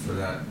enough for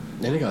that.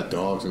 And they got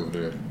dogs over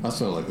there. I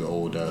sound like the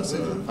old ass.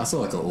 I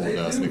sound like an old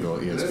ass nigga on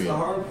ESPN. That's the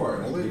hard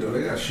part.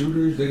 They got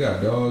shooters. They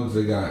got dogs.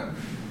 They got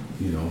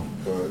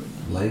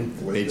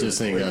length. They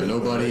just ain't got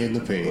nobody in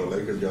the paint. The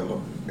Lakers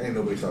ain't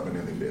nobody stopping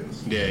Anthony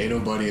Davis. Yeah, ain't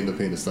nobody in the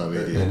paint to stop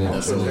AD.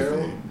 That's the only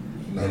thing.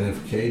 No. And if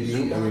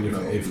KD,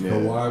 if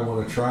Kawhi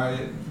want to try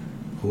it,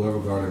 whoever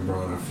guarded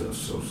Braun, I feel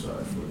so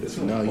sorry for it.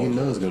 No, you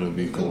know it's gonna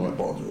be Kawhi.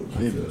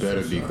 It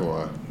better be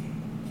Kawhi.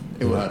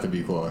 It will have to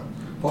be Kawhi.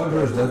 Paul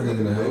George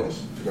definitely gonna help.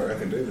 To guard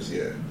Anthony Davis,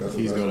 yeah.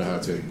 He's gonna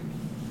have to.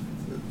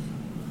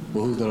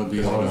 Well, who's gonna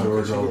be Paul on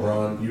George on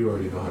Braun? You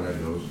already know how that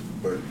goes.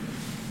 But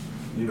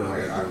you know how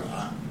that goes.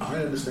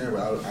 I understand,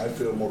 but I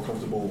feel more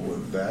comfortable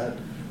with that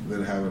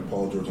than having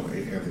Paul George on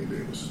Anthony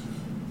Davis.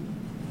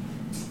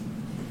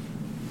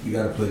 You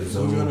gotta play the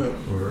zone.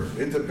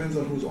 It depends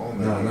on who's on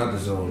that. No, not the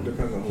zone. It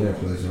depends on who's Can't on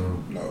play that.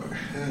 zone. No,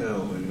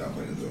 hell, you're not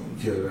playing the zone.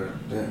 Kill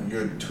that. Damn.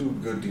 You're too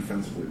good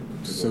defensively.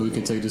 So we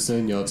can take this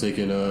in. Y'all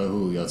taking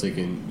who? Y'all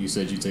taking? You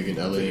said you taking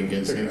LA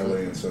against taking him? LA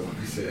and 7.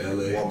 You said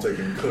LA. Well, I'm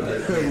taking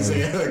Clippers.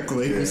 You said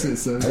Lakers and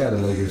 7. I got the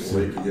Lakers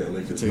too.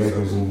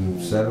 Lakers in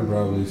 7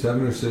 probably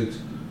 7 or 6,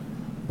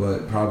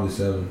 but probably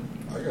 7.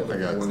 I got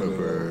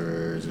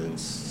Clippers and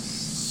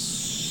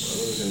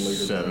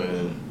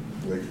 7.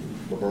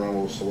 LeBron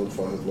will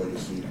solidify his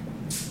legacy.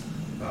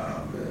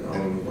 Ah man, I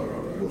don't know about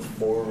all that. With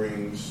 4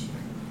 rings.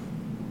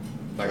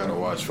 I gotta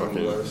watch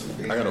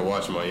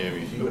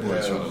Miami. He would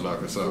Nobody's have trying to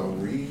knock us out.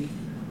 3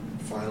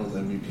 Finals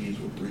MVPs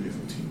with 3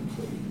 different teams.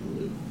 So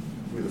he'll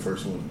be the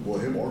first one. Well,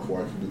 him or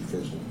Kawhi could be the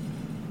first one.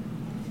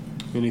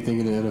 Anything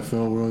in the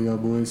NFL world, y'all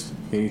boys?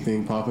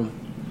 Anything popping?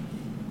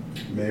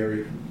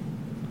 Mary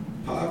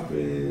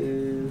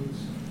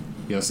Poppins.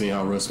 Y'all seen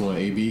how Russ won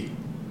AB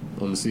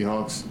on the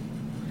Seahawks?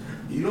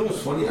 You know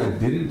what's funny? I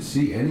didn't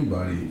see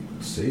anybody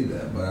say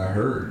that, but I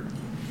heard.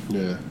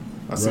 Yeah,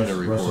 I seen a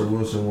report. Russell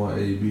Wilson won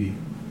AB.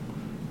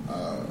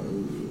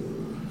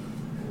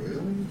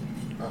 Really?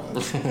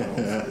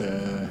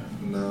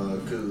 No,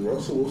 because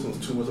Russell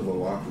Wilson's too much of a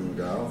locker room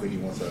guy. I don't think he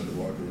wants that in the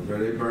locker room. But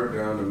they burnt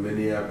down the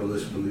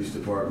Minneapolis Police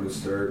Department's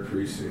 3rd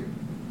precinct.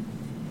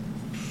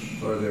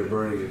 Or they're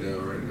burning it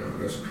down right now.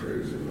 That's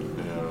crazy, man.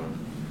 Yeah.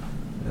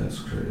 That's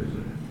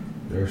crazy.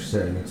 They're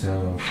setting the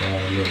town on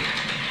fire. Look,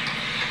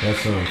 that's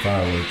some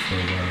fireworks, though,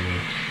 by the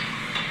way.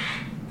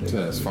 So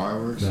that's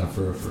fireworks? Not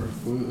for.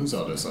 Who's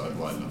out there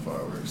lighting up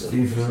fireworks?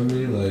 You feel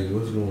me? Like,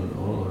 what's going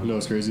on? You know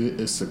what's crazy?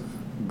 It's a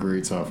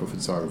great time for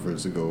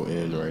photographers to go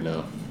in right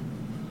now.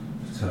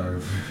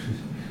 Photographer.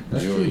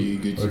 That's Joey, true. you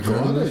get Or your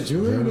journalist?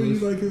 Julian, or you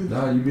like it?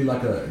 Nah, you'd be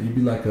like a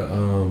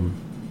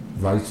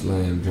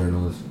Viceland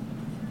journalist.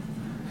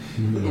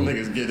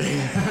 Niggas get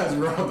their ass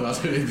robbed out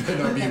there. They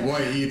better not be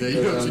white either.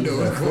 You know what you know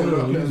what's going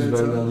on. You just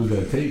better not lose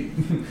that tape.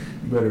 You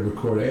better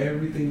record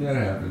everything that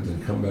happens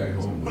and come back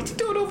home. What you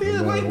doing over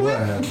here, white what boy?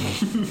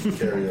 happens.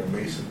 Carry a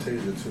Mason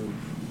taser too.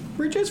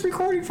 We're just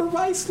recording for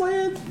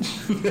Viceland.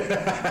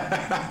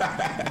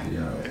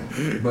 Yeah,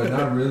 but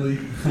not really.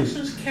 This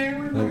is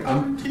Carrie. Like,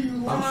 I'm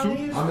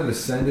gonna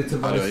send it to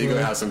Viceland. I know you're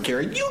gonna have some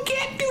carry. You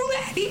can't do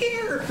that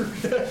here.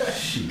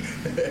 Shit.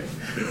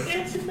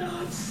 It's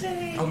not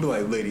safe. I'm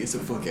like, lady, it's a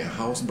fucking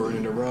house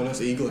burning around us,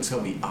 and you gonna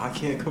tell me I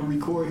can't come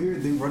record here?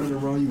 They running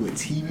around you with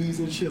TVs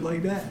and shit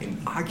like that,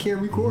 and I can't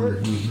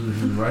record?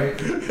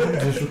 Right?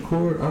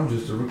 I'm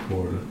just a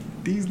recorder.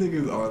 These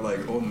niggas are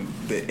like on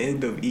the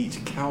end of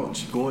each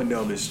couch going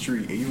down the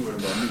street, and you worry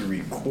about me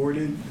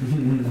recording?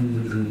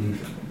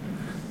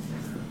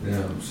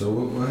 Yeah, so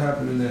what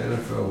happened in the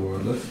NFL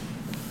world? Let's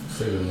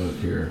take a look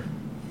here.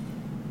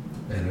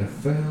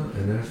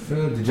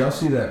 NFL. Did y'all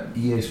see that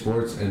EA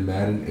Sports and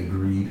Madden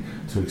agreed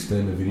to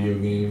extend the video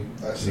game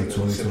in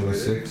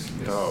 2026?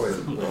 Oh,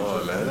 come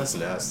on, man. That's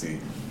nasty.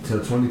 Till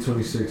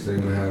 2026, they're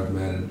gonna have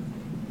Madden.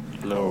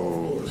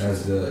 No.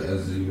 As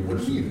the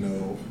university.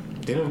 No.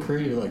 They don't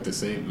create it like the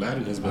same.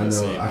 Madden has been I the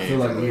know. same. I feel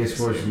like EA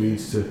Sports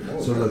needs to.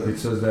 So look, it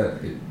says that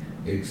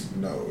it's.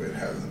 No, it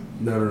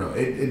hasn't. No.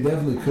 It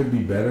definitely could be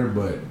better,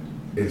 but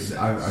it's.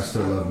 I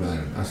still love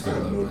Madden. I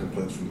have no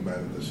complaints from the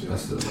Madden this year. I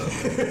still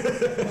love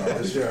it.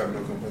 This year I have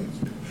no complaints.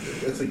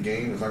 It's a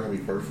game. It's not gonna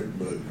be perfect,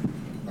 but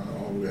I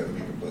don't really have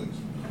any complaints.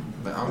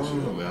 But I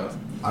don't know, man.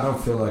 I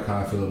don't feel like how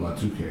I feel about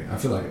 2K. I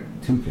feel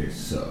like 2K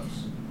sucks.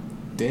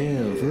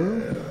 Damn,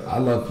 bro. I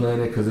love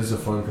playing it because it's a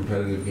fun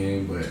competitive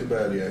game, but too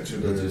bad, yeah. Too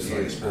bad. It's just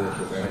EA like Sports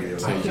with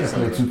NBA. I can't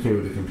play 2K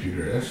with the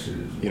computer. That shit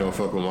is. You don't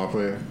fuck with my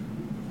player?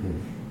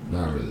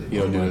 Not really.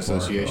 You don't do the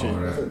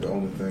association? That's the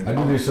only thing. I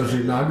do the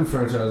association. No, I do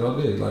franchise all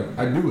day. Like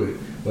I do it,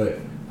 but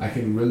I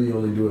can really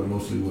only do it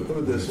mostly with. Put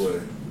it this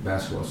way: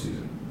 basketball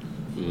season.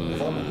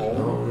 If I'm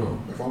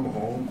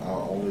home,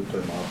 I'll only play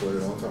my player.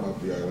 The only time I'll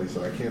be like,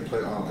 so I can't play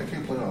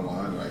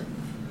online. And I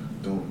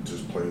don't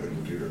just play the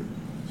computer.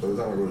 So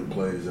the time I really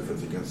play is if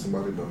it's against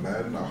somebody. But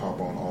Madden, I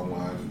hop on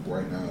online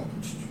right now.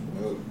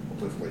 I'll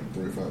play for like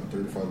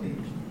 35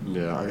 games.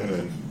 Yeah, I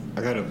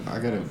gotta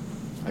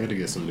I gotta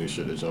get some new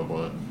shit to jump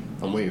on.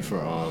 I'm waiting for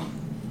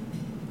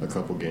a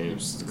couple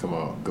games to come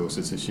out. Ghost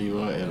of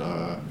Tsushima and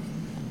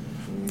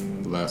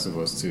The Last of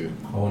Us 2.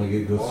 I want to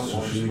get Ghost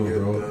of Tsushima,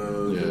 bro.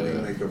 The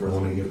remake of I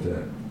want Resident to get Evil.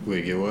 that.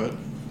 Wait, get what?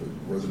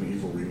 The Resident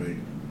Evil remake.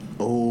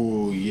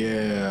 Oh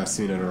yeah, I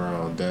seen it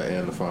around that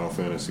and the Final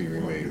Fantasy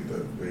remake. Get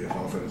that. Yeah,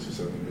 Final Fantasy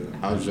 7.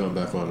 Yeah. I'll jump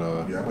back on.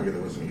 Yeah, I might get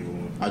the Resident Evil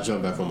one. I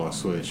jump back on my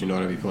Switch. You know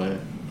what I be playing?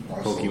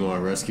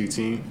 Pokemon Rescue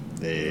Team.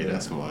 Yeah,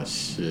 that's my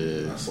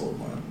shit. I sold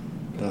mine.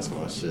 That's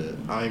my shit.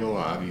 I ain't gonna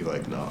lie. I be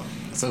like, nah.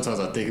 Sometimes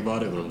I think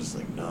about it, but I'm just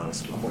like, nah,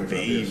 it's my I'm waiting for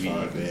the baby,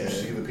 PS5. Did you man.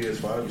 see the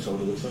PS5? You saw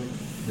what it looks like?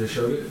 They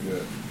showed it? Yeah.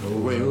 Oh,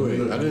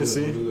 Wait. I didn't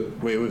see it.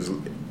 it. Wait, it was.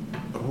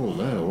 Oh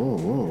man,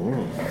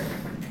 whoa.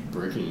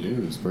 Breaking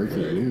news.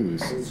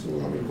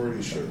 I'm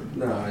pretty sure.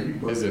 Nah,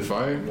 you Is it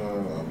fire? No,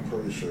 I'm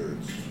pretty sure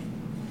it's.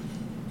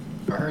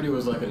 I heard it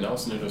was like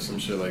announcing it or some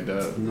shit like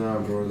that. Nah,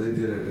 bro, they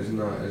did it. It's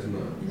not.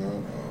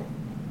 No.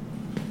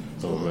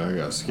 Oh man, I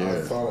got I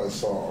scared. thought I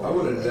saw. I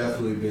would have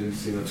definitely been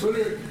seen on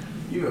Twitter.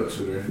 You know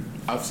Twitter.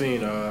 I've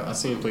seen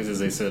places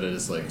they said that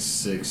it's like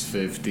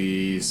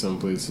 $650. Some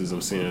places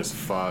I'm seeing it's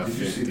 $550. Did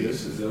you see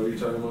this? Is that what you're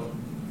talking about?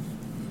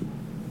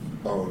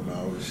 Oh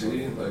no,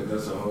 See, like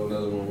that's a whole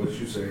nother one. What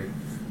you saying?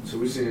 So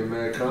we seeing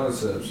mad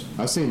concepts.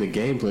 I've seen the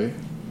gameplay.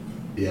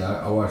 Yeah,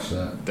 I watched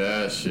that.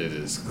 That shit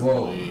is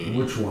Whoa, clean.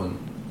 which one?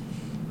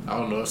 I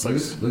don't know. It's like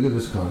Look at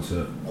this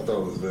concept. I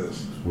thought it was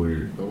this. It's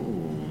weird.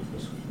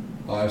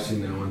 oh, I've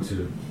seen that one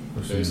too.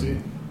 I've you see? that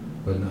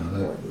one. But no, I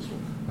that. like this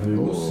one. I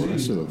mean, we'll Oh, that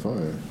see. shit look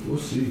fire. We'll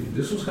see.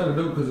 This one's kind of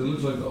dope because it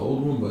looks like the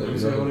old one, but Let me you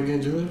see that know, one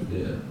again, Julian. yeah,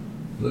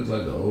 it looks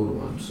like the old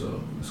one.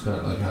 So it's kind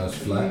of like how it's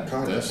flat.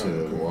 That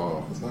shit,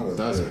 wow. It's not as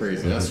That's big.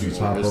 crazy. Yeah, That's if you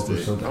pop up or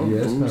futuristic. something. I'm Yeah,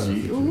 it's kinda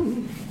bougie. futuristic.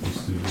 Ooh. It's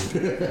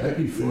stupid. That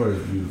P4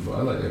 is beautiful.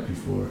 I like that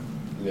P4.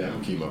 Yeah, I'm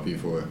gonna keep my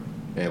P4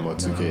 and my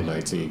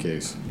 2K19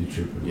 case. You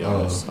tripping? Yeah,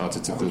 Oh. it's out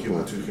to I'm gonna keep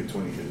my 2K.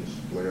 2K20 case.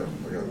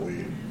 I got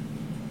weed.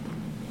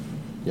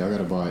 Y'all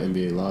gotta buy an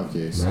NBA Live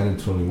case. Madden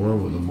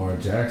 21 with Lamar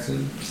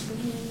Jackson.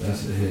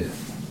 That's a hit.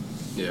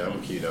 Yeah, I'm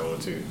gonna keep that one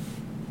too.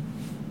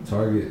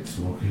 Target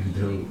smoking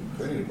dope.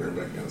 They need to bring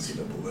back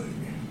NCAA.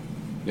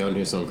 Y'all wanna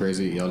hear something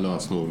crazy? Y'all know I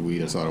smoked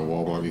weed inside of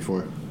Walmart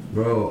before.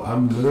 Bro,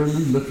 I'm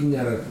literally looking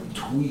at a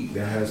tweet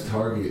that has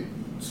Target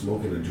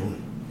smoking a joint.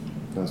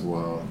 That's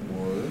wild.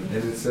 What?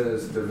 And it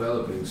says,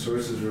 developing.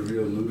 Sources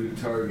reveal looted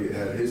Target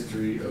had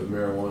history of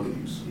marijuana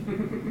use.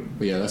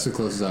 But yeah, that's the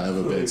closest I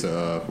ever been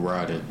to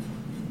riding.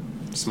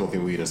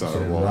 Smoking weed inside You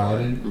of said Walmart.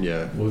 riding?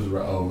 Yeah. What was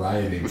rioting?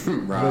 Riding.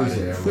 What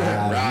is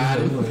that?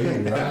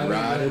 Riding.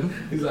 Riding.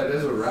 He's like,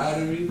 that's what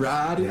riding means?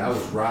 Riding. Yeah, I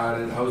was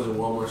riding. I was in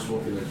Walmart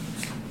smoking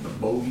a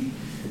bogey.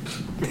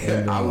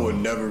 And, I would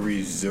never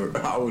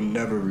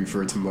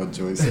refer to my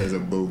joints as a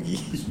bogey.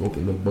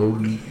 Smoking a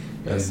bogey.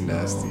 That's and,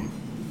 nasty.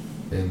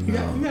 And You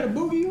got a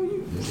bogey on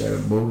you? I got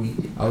a bogey.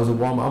 I was in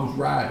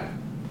Walmart.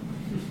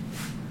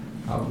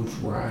 I was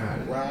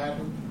riding.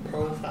 Riding,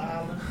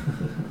 profiling.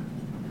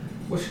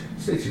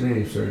 State your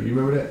name, sir. You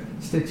remember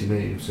that? State your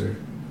name, sir.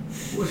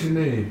 What's your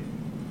name?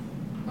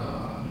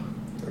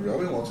 Have y'all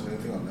been watching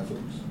anything on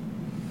Netflix?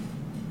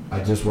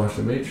 I just watched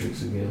The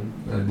Matrix again.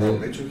 I Oh, did.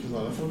 Matrix is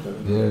on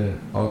Netflix? Yeah,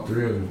 all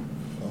three of them.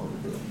 Oh,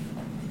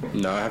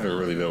 good. No, I haven't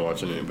really been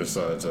watching it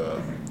besides,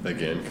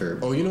 again,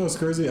 Curb. Oh, you know what's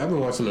crazy? I've been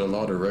watching a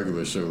lot of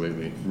regular show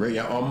lately.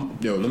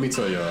 Yo, let me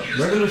tell y'all.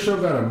 Regular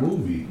show got a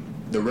movie.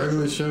 The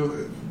regular show...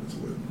 It's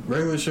lit.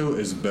 Regular show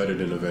is better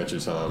than Adventure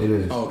Time. It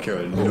is. I don't care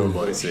what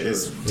nobody say.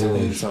 It's It 10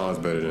 is. times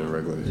better than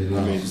regular. It is.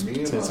 I mean, it's Me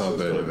 10 and times my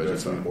better than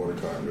sister Adventure definitely Time.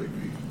 Mordecai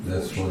Rigby.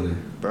 That's funny.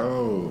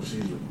 Bro,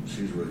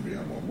 She's Rigby.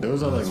 I'm on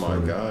those are like That's my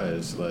funny.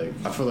 guys. Like,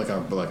 I feel like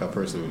I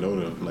personally know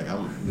them. Like,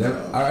 I'm.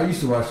 I used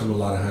to watch them a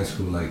lot in high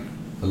school, like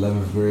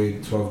 11th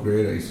grade, 12th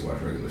grade. I used to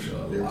watch regular show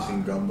a You ever lot.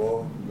 seen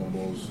Gumball?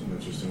 Gumball's an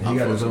interesting. He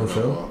got his own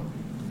show?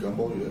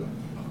 Gumball,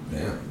 yeah.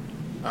 Damn.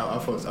 I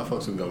fucks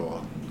with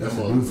Gumball. That's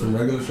the dude from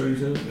regular show you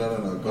said? No.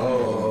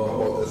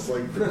 Gumball. It's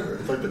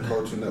like the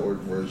Cartoon Network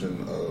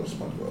version of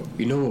SpongeBob.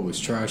 You know what was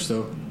trash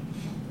though?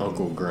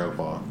 Uncle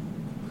Grandpa.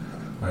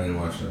 I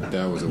didn't watch that.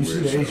 That was a You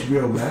weird seen the show.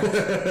 HBO Max?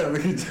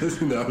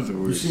 that was a You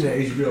weird seen show.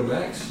 the HBO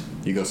Max?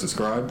 You go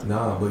subscribe?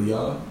 Nah, but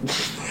y'all,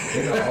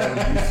 they got all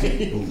the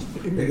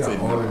DC. They got Say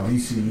all nah. the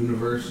DC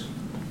universe.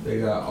 They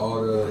got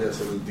all the. Yeah,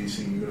 so the DC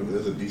Universe.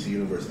 There's a DC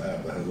Universe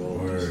app that has all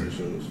Word. DC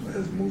shows. It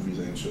has movies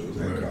and shows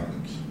and Word.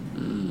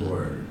 comics.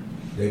 Word.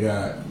 They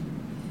got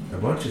a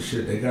bunch of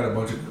shit. They got a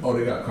bunch of. Oh,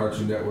 they got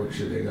Cartoon Network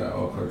shit. They got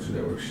all Cartoon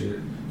Network shit.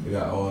 They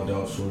got all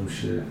Adult Swim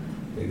shit.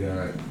 They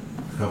got a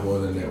couple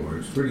other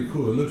networks. Pretty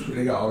cool. It looks.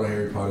 They got all the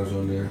Harry Potters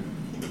on there.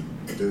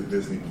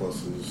 Disney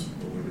Plus is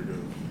the way to go.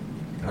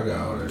 I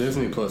got all that.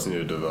 Disney Plus need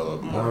to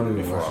develop Shit. I more don't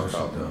even before watch I that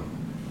cop. shit though.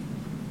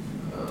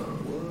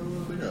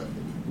 What they got?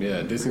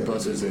 Yeah, Disney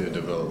Plus just need to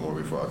develop more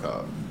before I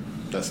cop.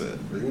 That's it.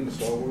 Are you into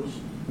Star Wars?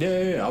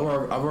 Yeah. I've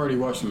already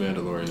watched The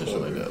Mandalorian and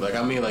shit like that. Like,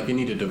 I mean, like, you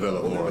need to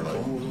develop more. The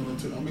Like, Clone Wars on it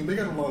too. I mean, they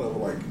got a lot of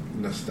like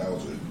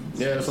nostalgic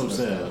Yeah, that's what I'm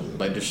saying.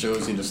 Like the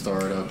shows need to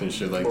start up and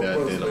shit like that.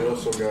 Plus, Then they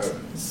also got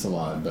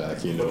slide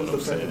back. You know but what the I'm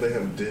fact saying? that they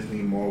have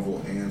Disney,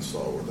 Marvel, and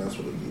Star Wars. That's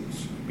what it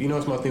is. You know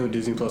what's my thing with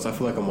Disney Plus? I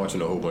feel like I'm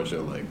watching a whole bunch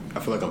of I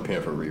feel like I'm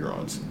paying for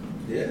reruns.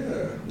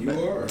 Yeah, you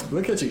are.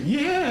 Look at you.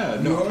 Yeah.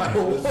 You No. are.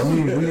 I I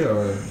mean, we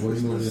are. What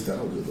It's do you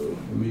nostalgia, though.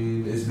 I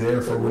mean, it's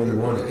there for when you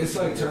want it. It's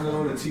like turning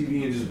on the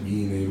TV and just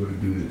being able to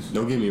do this.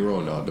 Don't get me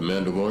wrong, now. The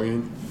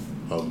Mandalorian,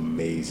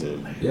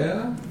 amazing.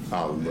 Yeah?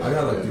 I love I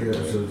got like that. 3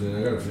 episodes in.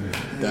 I gotta finish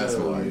it. That's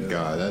Hell my yeah.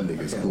 god. That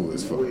nigga's cool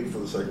as fuck. Wait for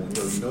the second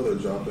one. You know they're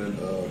dropping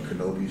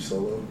Kenobi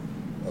Solo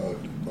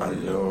I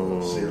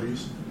know.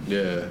 series.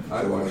 Yeah.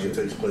 I watch It it.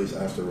 takes place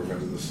after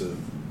Revenge of the Sith.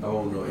 I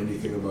won't know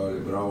anything about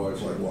it, but I'll watch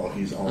Like it. while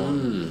he's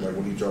on, like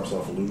when he drops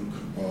off Luke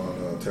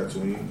on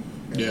Tatooine.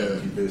 And Yeah.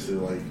 He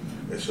basically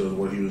it shows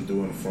what he was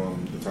doing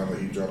from the time that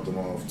he dropped him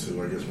off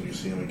to I guess when you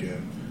see him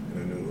again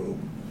in A New Hope.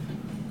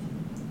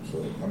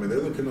 So I mean,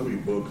 there's a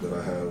Kenobi book that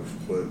I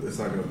have, but it's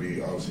not going to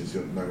be obviously it's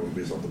not going to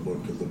be based off the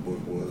book because the book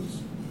was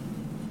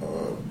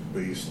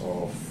based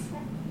off.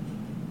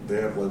 They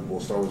have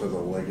Star Wars has a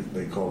legacy.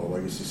 They call it a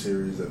legacy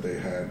series that they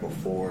had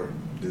before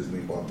Disney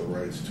bought the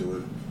rights to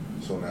it.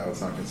 So now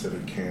it's not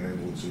considered canon,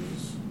 which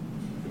is,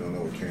 if you don't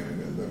know what canon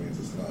is, that means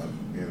it's not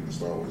in the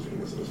Star Wars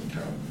universe, it doesn't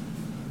count.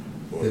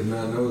 But, Did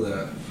not know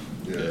that.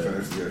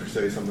 if you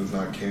say something's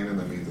not canon,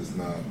 that means it's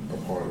not a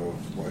part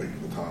of,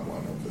 the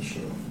timeline of the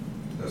show.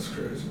 That's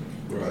crazy.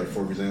 Like,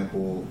 for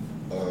example,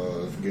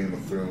 Game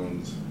of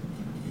Thrones,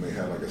 and they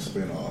had, a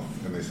spin-off,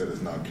 and they said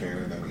it's not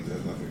canon, that means it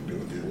has nothing to do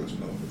with the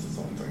original, it's its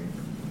own thing.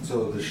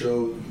 So the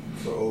show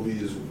for Obi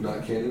is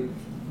not canon?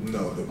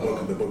 No, the book.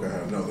 Oh. The book I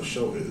have. No, the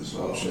show is.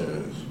 Oh, the show yeah.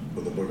 is.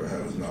 But the book I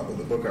have is not. But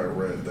the book I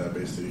read that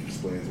basically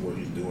explains what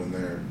he's doing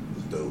there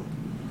is dope.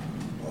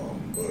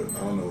 But I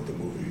don't know what the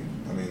movie.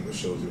 I mean, the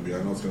show's gonna be.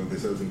 I know it's gonna. They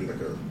said it's gonna be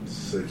like a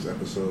 6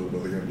 episode,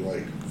 but they're gonna be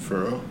like.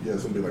 For real? Yeah,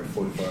 it's gonna be like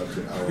 45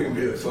 to an hour. It could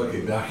be a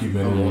fucking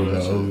documentary Oh, about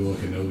that's it. Obi-Wan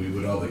Kenobi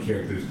with all the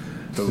characters.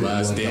 The sitting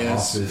Last like the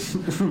Dance. office.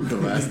 The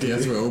Last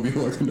Dance with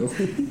Obi-Wan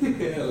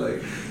Kenobi. Yeah,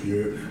 like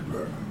you're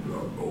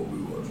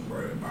Obi-Wan's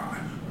right by.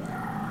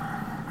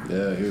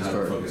 Yeah, he was How the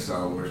fucking probably.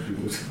 Star Wars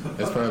people.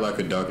 It's probably like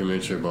a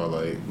documentary about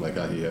like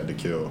how he had to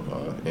kill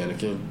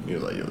Anakin. He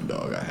was like, "Yo,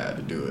 dog, I had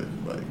to do it."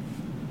 Like,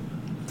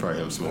 probably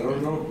him I smoking.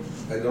 don't know.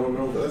 I don't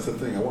know. But that's the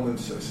thing. I want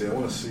to see. I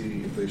want to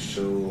see if they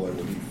show when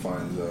he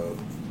finds out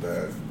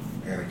that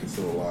Anakin's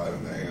still alive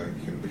and that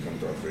Anakin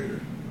becomes Darth Vader,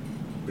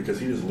 because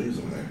he just leaves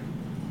him there.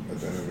 At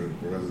the end of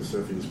it, Revenge of the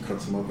Sith, he just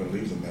cuts him up and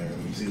leaves him there,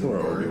 and he sees him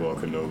Poor burn. Obi-Wan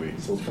Kenobi.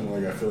 So it's kind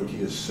of I feel like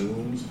he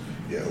assumes.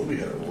 Yeah, Obi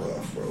had it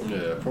rough, bro.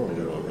 Yeah, poor He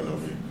had it Obi-Wan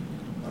rough. Kenobi.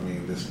 I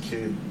mean, this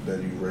kid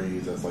that you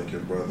raise that's like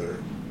your brother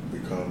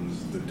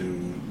becomes the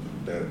dude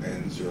that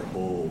ends your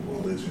whole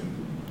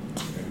religion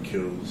and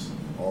kills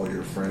all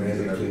your friends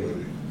and Anakin.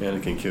 everybody.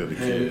 Anakin killed the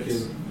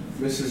kids. Hannigan,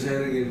 Mrs.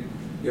 Hannigan.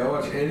 Y'all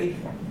watch Annie?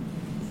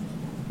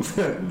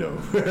 No.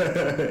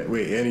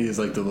 Wait, Annie is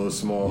like the little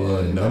small.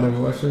 I no.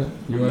 never watched that.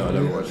 You No, I watched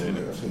never it? watched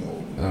it. I've seen the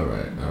whole movie. All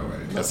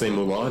right. I say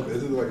Mulan.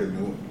 Is it like a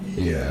new?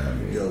 Yeah, I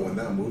mean- Yo, when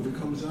that movie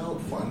comes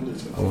out, finally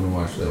it's I want to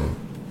watch that.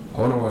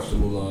 I want to watch the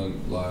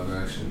Mulan live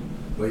action.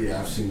 But yeah,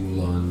 I've seen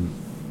Mulan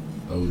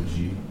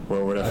OG.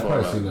 Where would that I've fall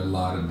probably out? seen a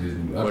lot of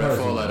Disney. Where that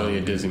fall out on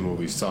your Disney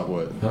movies? Top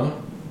what? Huh?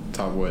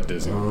 Top what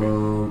Disney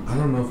movie? I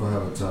don't know if I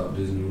have a top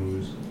Disney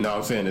movies. No,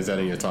 I'm saying, is that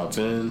in your top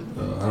 10?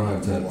 I don't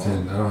have top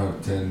 10. I don't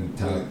have 10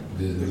 top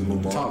Disney Is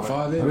movies. Mulan- Top 5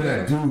 I then? mean,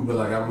 I do, but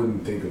I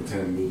wouldn't think of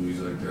 10 movies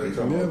like Are you that.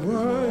 talking Yeah,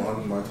 about what? is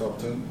Mulan my top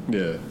 10? Yeah.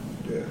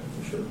 Yeah,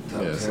 for sure.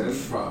 Top Yeah, 10,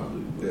 so-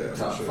 probably. Yeah,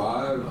 Top for sure.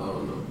 5, I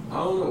don't know. I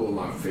don't know what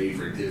my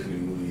favorite Disney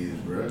movie is,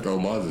 bro. Oh,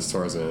 mine is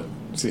Tarzan.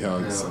 See how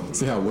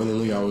Yeah.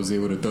 willingly I was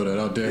able to throw that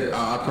out there? Yeah,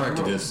 I I practiced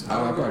don't know. this.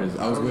 I practiced.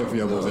 I was waiting for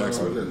y'all boys to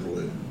ask me. Tarzan's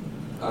lit.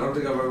 I don't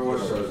think I've ever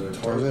watched Tarzan.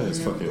 Tarzan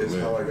is fucking It's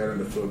lit. how I got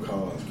into Phil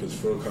Collins, because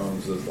Phil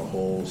Collins does the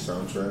whole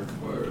soundtrack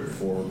Word.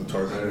 for the I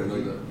Tarzan didn't know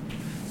movie.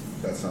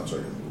 that. That soundtrack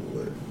is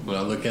lit. When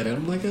I look at it,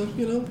 I'm like,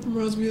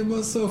 reminds me of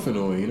myself in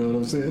a way. You know what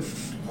I'm saying?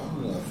 I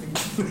don't know. I think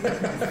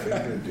my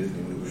favorite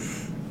Disney movie.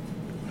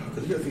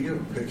 Because you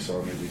have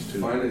Pixar movies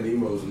too. Finding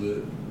Nemo's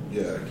lit.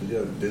 Yeah, because you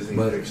have Disney,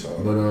 But-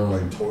 Pixar, but,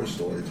 like Toy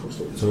Story. Toy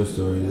Story. Toy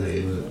Story is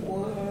lit. lit.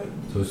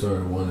 What? Toy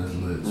Story 1 is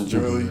lit.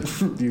 Julie,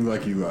 Stupid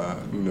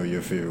lit.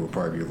 your favorite would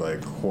probably be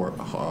like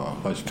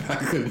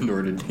Hunchback of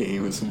Notre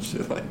Dame or some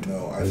shit like that.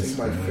 No, I think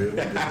my favorite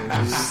Disney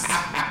movie.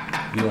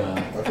 Yeah.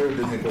 My favorite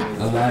Disney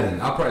movie.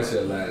 Aladdin. I'll probably say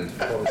Aladdin.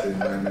 I'll probably say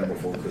Nightmare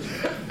Before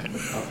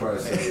Christmas. I'll probably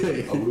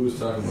say. Oh, we was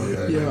talking about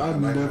that. Yeah, I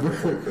Nightmare never,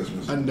 Before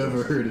Christmas. I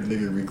never heard a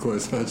nigga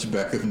request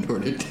Hunchback of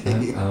Notre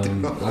Dame. I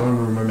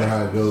don't remember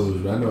how it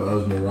goes, but I know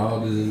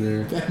Esmeralda's in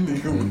there. That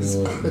nigga I was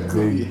know the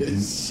ugly big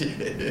as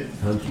shit.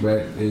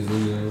 Hunchback is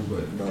in there,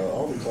 but No,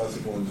 all the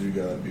classic ones you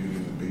got: Beauty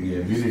and the Beast.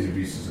 yeah, Beauty and the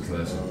Beast is a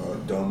classic.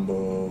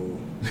 Dumbo.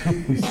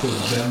 He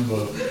said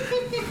Dumbo.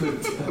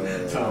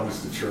 Thomas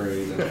the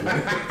Train.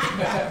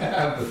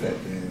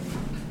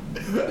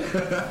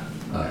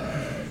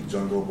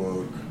 Jungle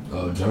Book.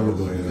 Oh, Jungle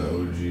Book is an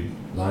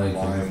OG. Lion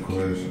King, of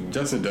course. King.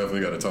 Justin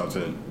definitely got a top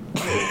 10.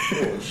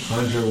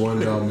 101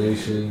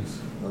 Dalmatians.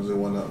 Was it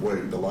one that,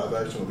 wait, the live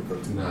action or the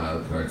cartoon? Nah,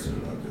 the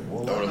cartoon. Okay.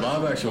 Well, Oh, the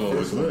live action one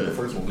was lit. The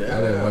first one. Yeah.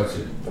 I didn't watch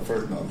it. The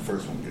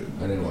first one good.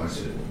 I didn't watch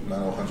it. Not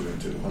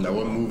 102. Now,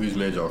 what movies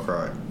made y'all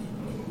cry?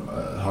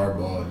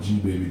 Hardball,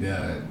 G-Baby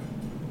died.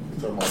 You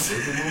talking about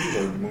Disney movies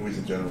or movies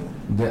in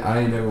general? I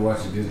ain't never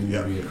watched a Disney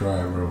movie and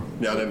cry, bro.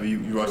 Y'all never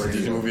you watched a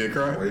Disney movie and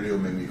cry? Radio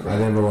made me cry. I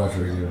never watched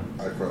Radio.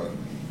 I cried.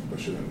 But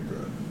shit made me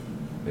cry.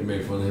 They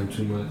made fun of him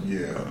too much.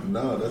 Yeah,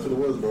 no, that's what it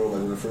was, bro.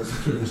 Like when it first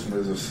introduced him,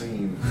 there's a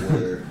scene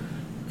where,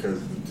 because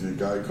the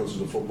guy coaches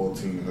the football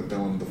team, and they're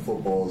throwing the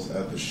footballs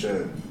at the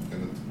shed,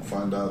 and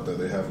find out that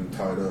they have him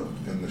tied up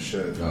in the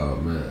shed. Oh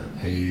man,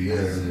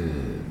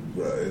 Hazen.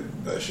 Right,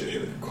 that shit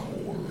hit a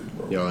chord,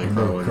 bro. Y'all ain't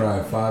Bro crying.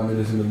 cried 5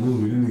 minutes in the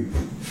movie, didn't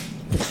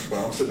But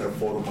I'm sitting there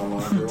folding my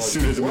line. Like, As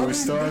soon as the movie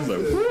starts, like,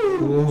 he?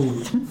 Whoa.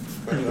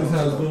 That's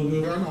how it's gonna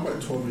go. I'm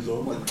like 12 years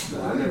old. I'm like,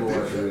 Nah, I never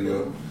watched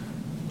Radio.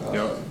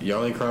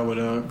 y'all ain't crying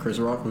when Chris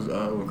Rock was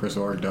when Chris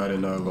Rock died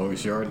in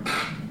Longest Yard.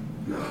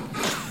 No.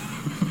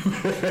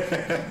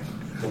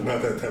 I'm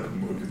not that type of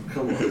movie.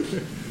 Come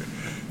on.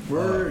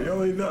 Word,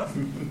 y'all ain't not.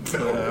 For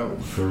real?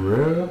 For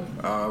real?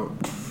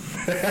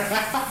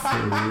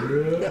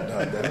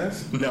 Nah,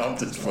 that's No, I'm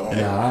just fucking.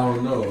 Nah, I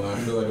don't know. I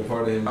feel like a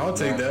part of him. I'll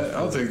take that.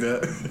 I'll take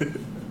that.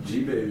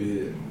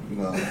 G-Baby.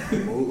 nah. A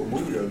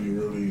movie gotta be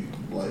really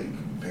like,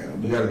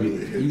 damn. You gotta be.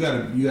 really hit.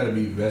 You gotta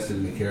be vested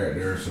in the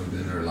character or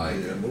something, or like.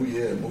 movie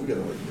gotta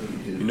like really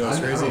hit. You know what's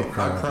I crazy? don't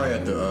cry I cry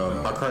at the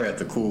no. I cry at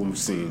the cool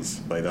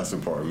scenes. Like that's a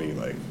part of me.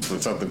 Like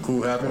when something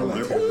cool happens, I'm like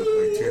like,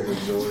 tears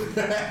of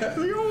joy.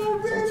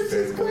 oh man, this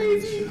is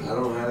crazy. I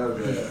don't have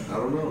that. I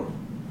don't know.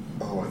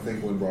 Oh, I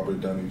think when Robert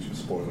Downey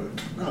spoiled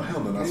it. No, hell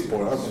no, not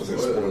spoiled. I was gonna say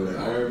spoiler.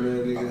 Iron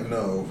Man, nigga.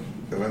 No,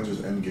 Avengers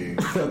Endgame.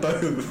 I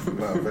thought it was-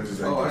 No, Avengers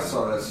Endgame. Oh, I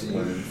saw that scene.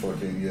 When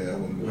fucking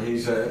When he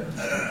said,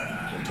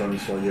 when Tony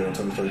Stark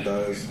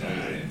dies, I'm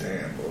like,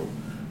 damn, bro.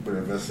 Been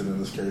invested in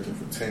this character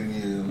for 10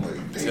 years. I'm like,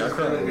 damn. See, I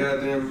cried. "A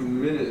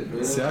goddamn minute,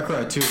 man." See, I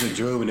cried tears of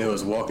joy when they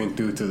was walking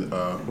through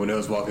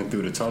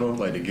the tunnel,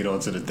 like to get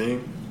onto the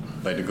thing,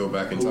 like to go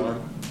back in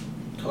time.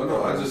 Oh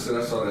no, I just said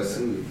I saw that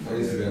scene. I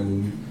didn't see that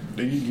movie.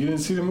 You didn't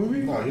see the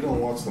movie? No, he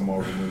don't watch the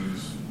Marvel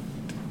movies.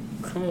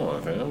 Come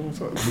on, man. What's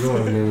up? You don't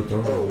want to Game of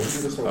Thrones? Oh, we need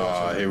to start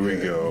watching. here we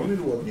go. You need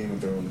to watch Game of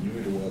Thrones. You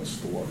need to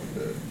watch The Walking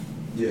Dead.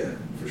 Yeah,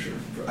 for sure.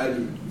 I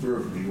do.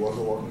 Do you watch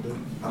The Walking Dead?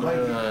 I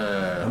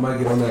might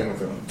get on Game that of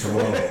Thrones.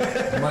 tomorrow.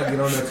 I might get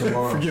on that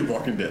tomorrow. Forget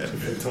Walking Dead.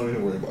 Hey, Tony,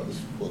 don't worry about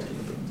this. Watch Game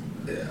of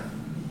Thrones.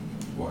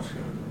 Yeah. Watch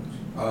Game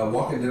of Thrones.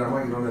 Walking Dead, I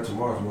might get on that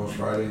tomorrow. Tomorrow's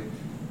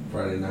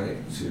Friday night.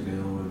 See if they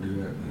don't want to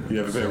do that. You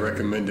ever been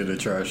recommended a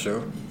trash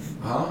show?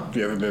 Huh?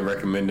 You ever been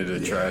recommended a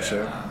trash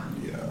show?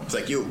 Yeah. It's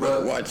like, yo,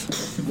 brother, watch.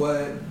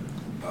 What?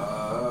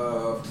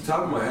 Off the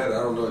top of my head,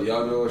 I don't know.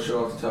 Y'all know a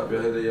show off the top of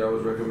your head that y'all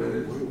was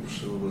recommended? What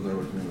show was I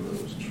recommended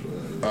that was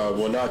trash?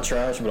 Well, not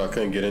trash, but I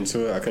couldn't get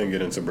into it. I couldn't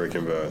get into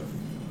Breaking Bad.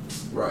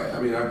 Right. I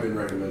mean, I've been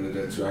recommended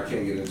that too. I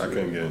can't get into it. I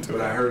couldn't get into but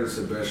it. I heard it's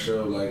the best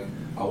show. Like,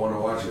 I want to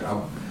watch it.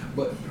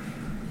 But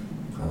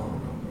I don't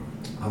know,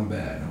 bro. I'm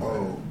bad.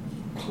 Oh,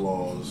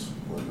 Claws.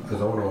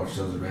 Because I want to watch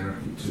Sons of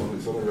Anarchy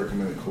too. Somebody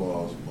recommended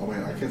Claws. I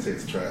mean, I can't say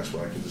it's trash,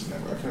 but I can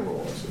never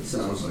watch it. It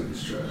sounds like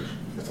it's trash.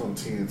 It's on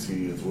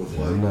TNT. It's with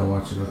I'm not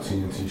watching a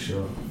TNT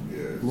show.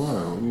 Yeah.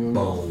 Wow.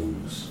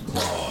 Bones.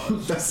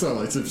 Claws. That sounds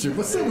like some shit.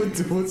 What's up with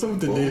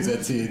the names at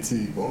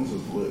TNT? Bones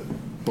is lit.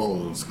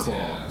 Bones, Claw.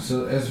 Yeah, it's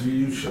an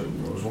SVU show,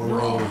 bro. It's one of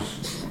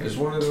those. It's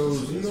one of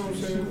those. You know what I'm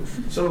saying?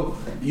 So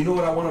you know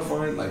what I want to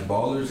find? Like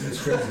Ballers. It's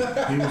crazy.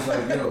 He was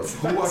like, yo,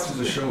 who watches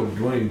a show with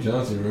Dwayne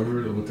Johnson?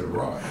 Remember with The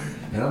Rock?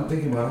 And I'm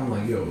thinking about it. I'm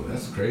like, yo,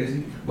 that's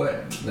crazy.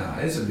 But nah,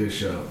 it's a good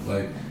show.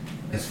 Like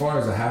as far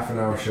as a half an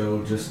hour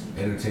show, just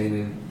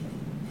entertaining.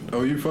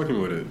 Oh, you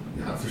fucking with it?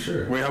 Yeah, for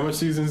sure. Wait, how much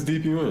seasons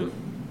deep you in?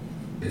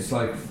 It's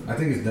like I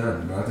think it's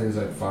done, but I think it's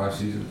like 5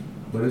 seasons.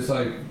 But it's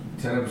like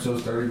 10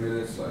 episodes, 30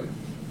 minutes. Like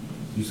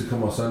used to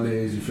come on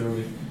Sundays. You feel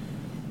me?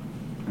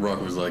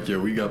 Rock was like, yo,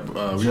 we got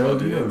Joe,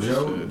 do you know that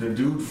Joe, shit. the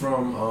dude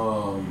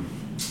from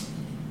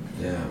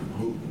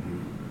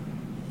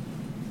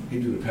he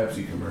do the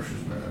Pepsi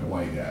commercials, man. The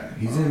white guy.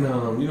 He's in you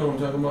know what I'm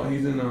talking about?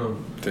 He's in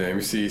Damn,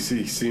 you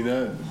see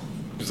that?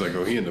 It's like,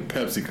 oh, he in the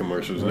Pepsi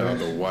commercials now, Right.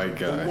 the white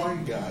guy. The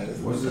white guy.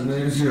 what's his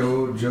name?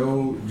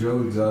 Joe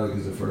Exotic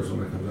is the first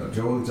one that comes out.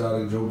 Joe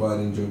Exotic, Joe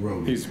Biden, Joe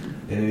Rogan.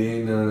 And it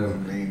ain't none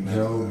of them.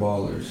 Joe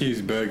Ballers.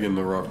 He's begging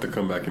The Rock to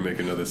come back and make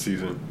another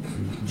season.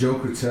 Joe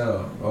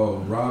Cotell. Oh,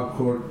 Rob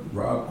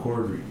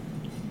Corddry.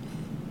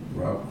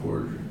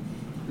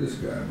 This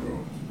guy, bro.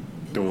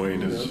 Dwayne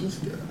Yeah, is. this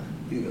guy.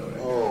 You know that.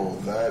 Oh,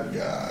 that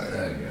guy.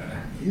 That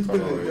guy. He's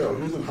been Oh, yeah.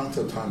 he was in Hot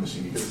Tub Time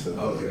Machine. You could have said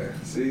that. Okay.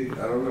 See, I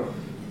don't know.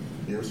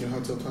 You ever seen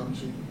Hot Tub Time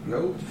Machine?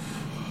 Nope.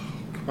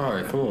 All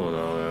right, come on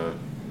now, man.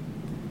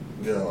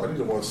 Yeah, I need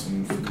to watch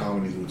some good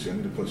comedies with you. I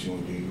need to put you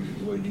on game.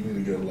 Like, you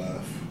need to get a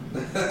laugh.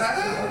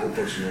 I can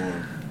put you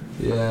on.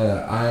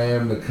 Yeah, I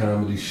am the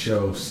comedy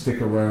show.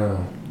 Stick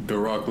around. The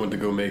Rock went to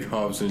go make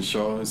Hobbs and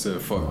Shaw and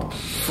said, fuck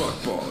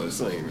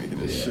ballers. I ain't making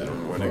this shit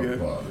on one fuck nigga.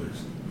 Ballers.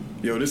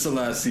 Yo, this the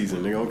last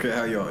season. Nigga, don't care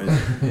how y'all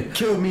end.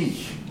 Kill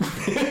me.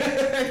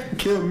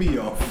 Kill me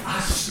off.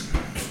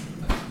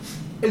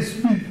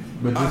 It's me.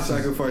 But I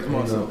sacrifice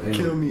myself.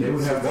 Kill me. They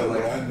would have to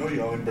like. I know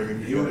y'all ain't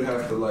bringing me. You would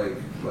have to like.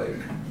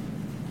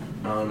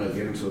 I don't know,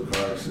 get into a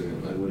car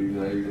accident. Like, what are you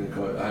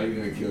gonna how you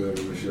gonna kill him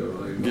in the show?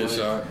 Like, get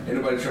shot. Ain't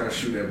nobody trying to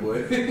shoot that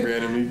boy.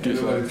 Randomly get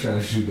Ain't nobody shot. trying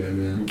to shoot that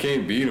man. You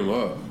can't beat him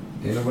up.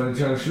 Ain't nobody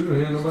trying to shoot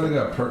him. Ain't nobody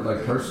got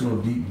personal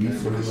deep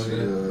beef with him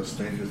like that.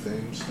 Stranger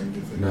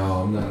Things.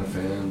 No, I'm not a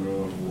fan,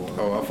 bro.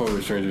 Oh, I fuck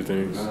with Stranger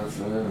Things. Not a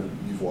fan.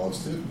 You've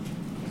watched it?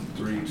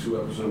 2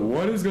 episodes.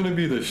 What is gonna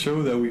be the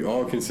show that we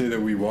all can say that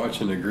we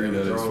watch and agree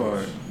that it's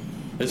fire?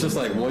 It's just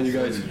like one,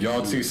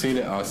 y'all two seen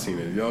it, I've seen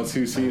it. Y'all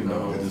two seen it,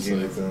 no. It's It's Game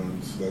like, of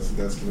Thrones.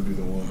 That's gonna be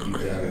the one. You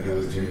gotta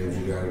do it, James.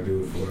 You gotta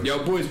do it for us.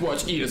 y'all boys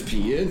watch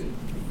ESPN?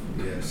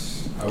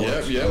 Yes. Yep.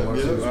 All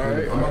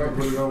right. I'm about to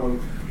put it on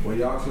when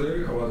y'all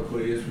clear. I'm about to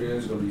put ESPN.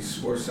 It's gonna be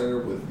Sports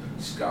Center with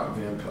Scott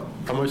Van Pelt.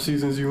 How much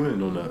seasons you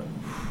in on that?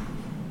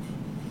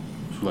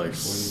 Like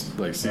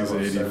season 84?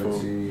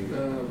 17.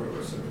 Probably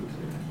about 17.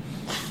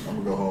 I'm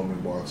gonna go home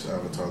and watch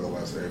Avatar: The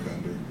Last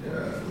Airbender.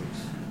 Yeah, it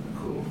looks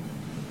cool.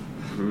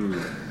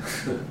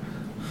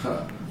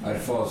 I'd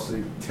fall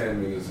asleep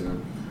 10 minutes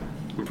in.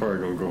 I'm probably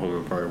gonna go home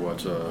and probably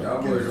watch.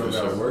 Y'all boys don't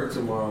gotta work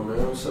tomorrow,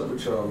 man. What's up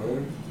with y'all,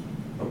 man?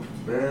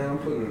 I'm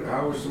putting in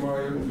hours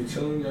tomorrow. Y'all gonna be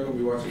chilling. Y'all gonna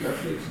be watching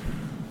Netflix.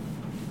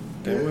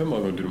 Damn, what am I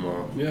gonna do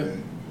tomorrow? Yeah.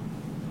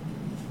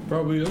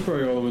 Probably. That's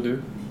probably all I'm gonna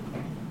do.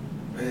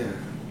 Man,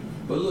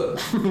 but look.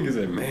 Nigga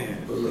said, man.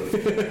 But look,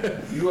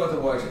 you about to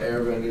watch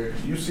Airbender.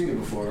 You've seen it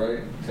before,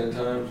 right? 10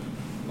 times.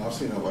 I've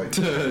seen it like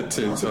 10 I've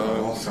seen it times. a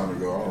long time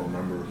ago. I don't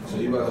remember. So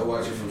you about to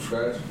watch it from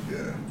scratch?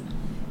 Yeah.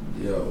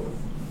 Yo,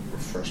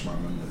 Refresh my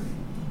memory.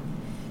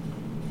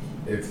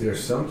 if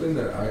there's something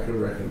that I could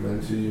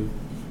recommend to you,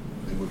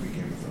 It would be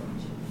Game of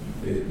Thrones.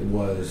 it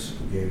was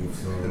Game of It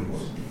Thrones.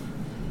 was.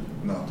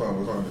 No,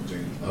 we're talking to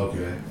James.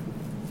 Okay.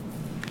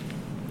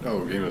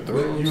 Oh, Game of But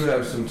Thrones. you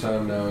have some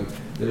time now, and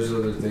there's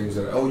other things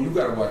that. Oh, you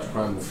gotta watch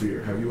Primal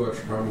Fear. Have you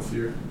watched Primal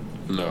Fear?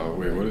 No,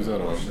 wait, what is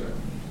that on? Watch that.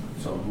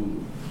 It's on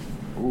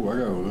Hulu. Ooh, I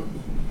got one.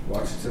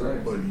 Watch it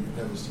tonight. But you've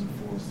never seen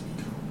Forrest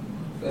Gump.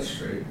 That's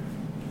straight.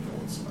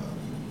 No, it's not.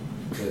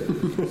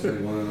 Yeah, it's like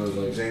one of those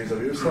like James, have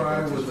you ever seen Cry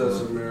Breakfast with Us,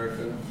 Club?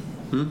 America.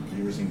 Hmm?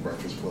 You ever seen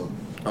Breakfast Club?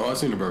 Oh, I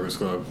seen the Breakfast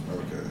Club,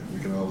 Okay, we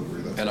can all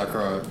agree that. and I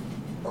cried.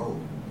 Oh,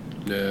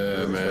 Yeah, I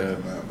was man.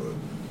 expecting that,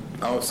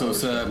 but I was so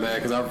sad, man,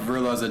 because I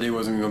realized that they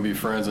wasn't gonna be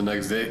friends the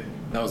next day.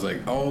 I was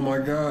like, oh my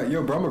god,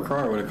 yo, bro, I'm a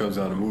cry when it comes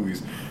down to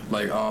movies.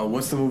 Like,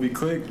 what's the movie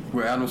Click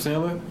with Adam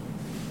Sandler?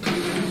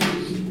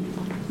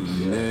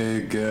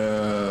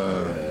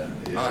 Nigga,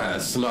 Yeah. I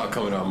had snot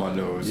coming out my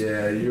nose.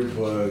 Yeah, you're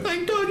bugged.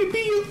 Like, dog, you be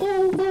your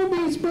own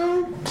homies,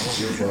 bro.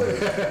 You're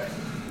bugged.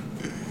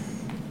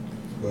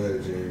 Go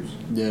ahead, James.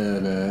 Yeah,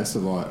 man, that's a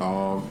lot.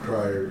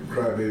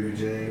 Cry, baby,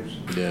 James.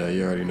 Yeah,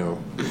 you already know.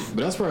 But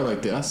that's probably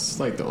like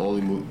the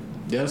only movie.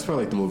 Yeah, that's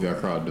probably like the movie I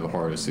cried the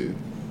hardest to.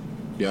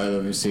 Yeah, I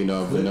ever seen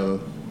Vanilla?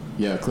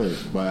 Yeah, Click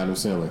by Adam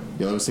Sandler.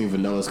 Y'all ever seen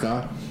Vanilla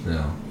Sky No.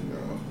 no.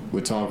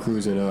 with Tom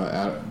Cruise and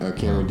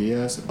Cameron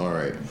Diaz? All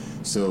right,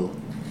 so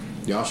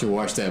y'all should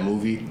watch that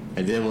movie,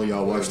 and then when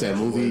y'all watch that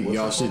movie, what's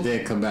y'all it should called?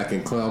 then come back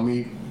and clown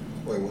me.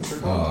 Wait, what's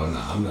it called? Oh, no,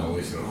 I'm not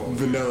wasting a whole.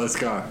 Vanilla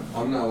Sky.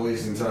 I'm not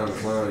wasting time to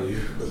clown you.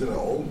 Is it an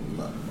old?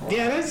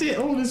 Yeah, that's it.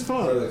 Old as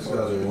fuck. That's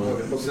the other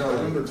one. It's not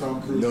under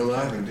Tom Cruise. No and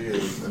lie. Cameron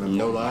Diaz, and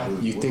No Tom lie,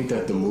 Cruise. you What's think it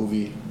that the called?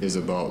 movie is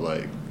about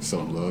like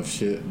some love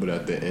shit, but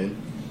at the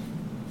end,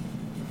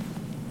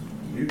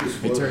 You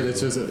just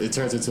it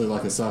turns into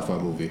like a sci-fi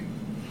movie.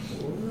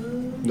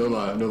 No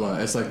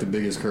lie. It's like the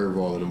biggest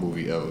curveball in the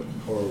movie ever.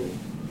 Horrible.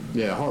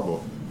 Yeah,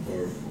 horrible.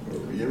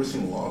 You ever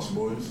seen Lost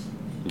Boys?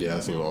 Yeah, I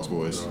seen Lost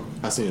Boys. No.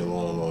 I seen it a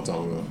long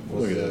time ago.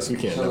 What's Look at that? this. We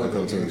can't Sound never like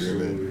come a to an gangster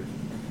agreement. movie.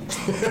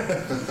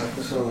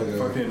 Sound like a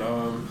Fucking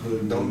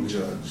hood Don't movie.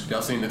 judge.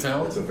 y'all seen The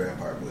Town? It's a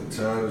vampire movie.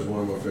 Town is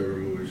one of my favorite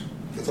movies.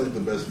 It's like the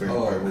best Oh,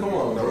 vampire movie. come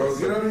on, No, bro. it's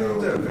Get like- out of here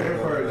with that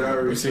Vampire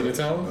Diaries. You seen The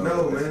Town?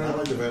 No, it's man. not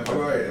like the vampire.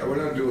 All right,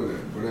 we're not doing it.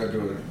 We're not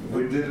doing it.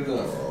 We did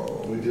enough.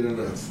 Oh, We did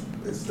enough.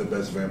 It's the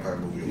best vampire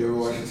movie. You ever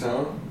watch The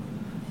Town?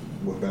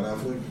 With Ben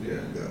Affleck? Yeah.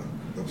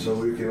 Yeah. So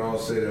we can all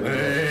say that.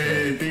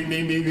 Hey, ding,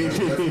 ding, ding, ding, That's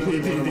ding,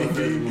 definitely ding, one of my ding,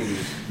 favorite ding.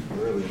 movies.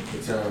 Really?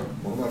 The Town.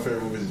 One of my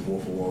favorite movies is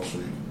Wolf of Wall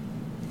Street.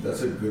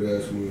 That's a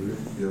good ass movie.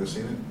 You ever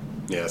seen it?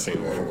 Yeah, I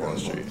seen Wolf of Wall I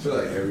Street. feel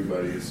like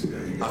everybody is.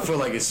 I feel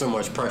like it's so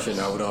much pressure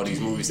now with all these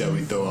movies that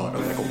we throw out.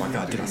 I'm like, oh my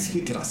god, did I see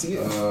it? Did I see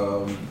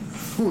it?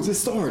 Who's it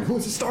starring?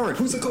 Who's it starring?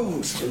 Who's the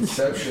ghost?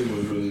 Inception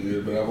was really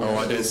good, but Oh,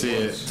 I didn't see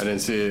it. I didn't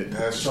see it.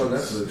 That's on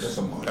Netflix. That's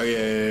a must. Oh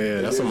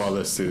yeah. That's on my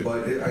list too.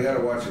 But I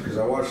gotta watch it because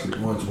I watched it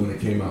once when it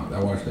came out.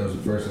 That was the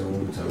first and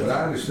only time. But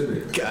I understood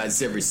it.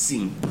 Guys, ever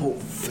seen Pulp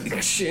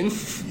Fiction?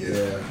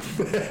 Yeah.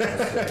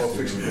 Pulp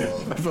Fiction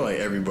was. I feel like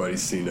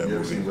everybody's seen that You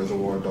ever seen movie.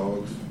 Reservoir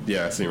Dogs?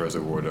 Yeah, I've seen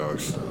Reservoir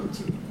Dogs.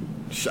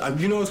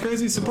 You know what's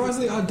crazy?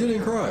 Surprisingly, I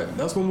didn't cry.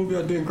 That's one movie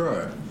I didn't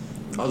cry.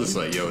 I was just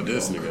like, yo,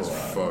 this nigga's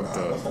fucked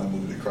Nah, that's up. not a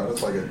movie to cry.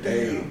 That's like a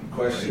Hey, damn.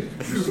 question.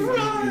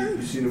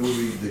 You seen the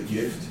movie The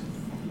Gift?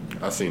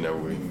 I seen that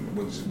movie.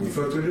 You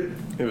fucked with it?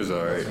 It was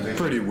alright.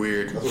 Pretty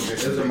weird. That's what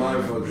It's a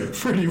mind fucker.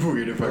 Pretty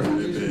weird if I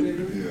really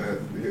did.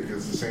 Yeah,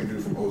 it's the same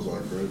dude from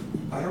Ozark, right?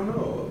 I don't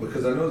know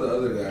because I know the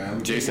other guy.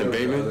 Jason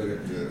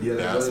Bateman? Yeah,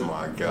 That's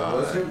my god.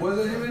 Was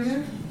it him in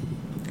here?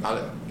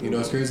 You know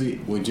what's crazy?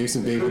 When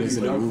Jason Bateman is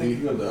in a I'm movie,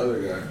 thinking of the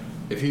other guy.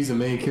 if he's the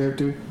main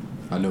character,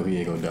 I know he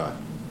ain't gonna die.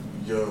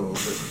 Yo,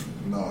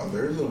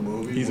 there's a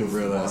movie. He's a with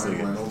real ass Ryan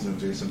nigga. Reynolds and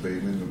Jason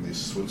Bateman, and they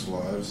switch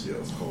lives. Yeah,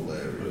 it's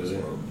hilarious, Really?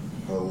 bro.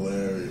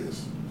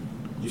 Hilarious.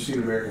 You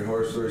seen American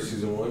Horror Story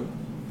season 1?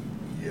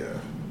 Yeah.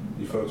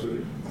 You fucked with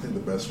it? I think the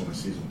best one is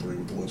season 3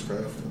 with the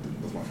witchcraft. I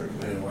think that's my favorite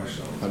I didn't one. watch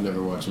that one. I've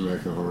never watched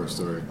American Horror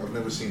Story. I've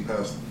never seen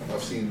past.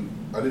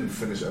 I didn't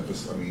finish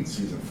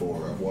season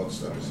 4. I've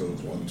watched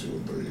episodes 1, 2,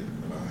 and 3,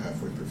 and I'm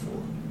halfway through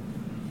 4.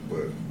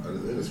 But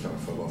it just kind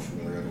of fell off for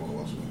me. I didn't want to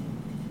watch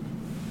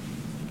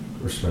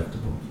it.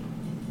 Respectable.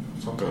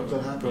 Sometimes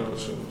that happens with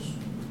shows.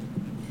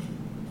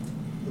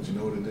 But you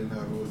know what it didn't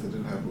happen with? It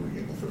didn't happen with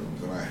Game of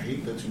Thrones. And I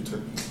hate that you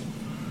took.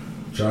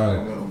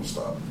 I'm gonna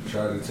stop.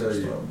 Try to tell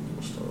you.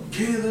 Stop.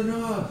 King of the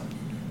North.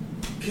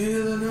 King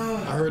of the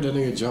North. I heard that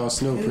nigga Jon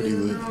Snow pretty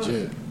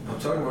legit. I'm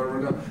talking about it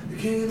right now. The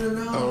King of the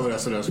North. Oh,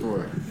 that's what that's for.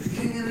 The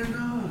King of the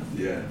North.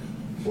 Yeah.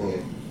 Well,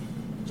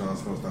 Jon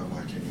Snow's not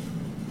my king.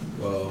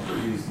 Well,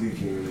 he's the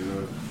King of the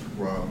North.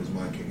 Rob is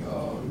my king.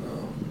 Oh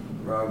no.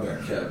 Rob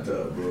got capped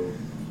up, bro.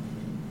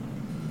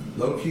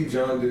 Low key,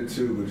 John did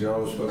too, but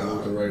John was fucking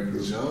with the right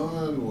group.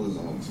 John was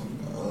on some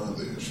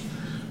other shit.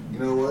 You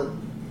know what?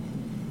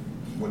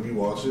 When you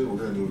watch it, we're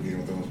gonna do a Game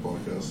of Thrones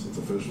podcast. It's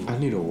official. I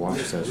need to watch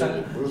that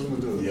shit. We're just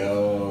gonna do it.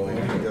 Yo,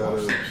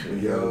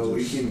 we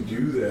we can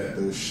do that.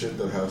 There's shit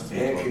that has to be.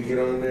 Ant can get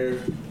on there.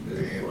 Ant can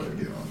get on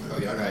there. Oh,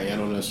 y'all got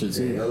Ant on that shit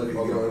too? Ella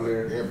can get on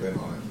there. Ant been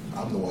on it.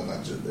 I'm the one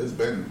that just. It's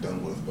been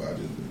done with, but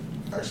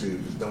actually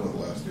it was done with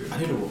last year.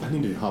 I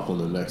need to hop on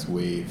the next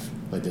wave,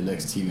 like the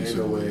next TV Ain't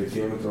show. no way,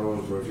 Game of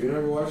Thrones, bro. If you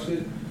never watched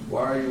it,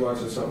 why are you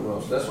watching something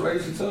else? That's what I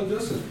used to tell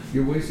Justin.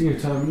 You're wasting your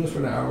time. You just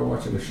spend an hour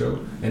watching a show,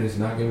 and it's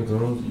not Game of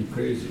Thrones. You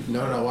crazy.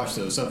 No, watch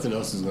that. Something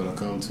else is gonna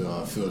come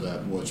to fill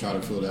that. We'll try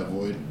to fill that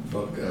void.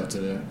 Fuck that.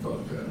 After that.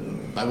 Fuck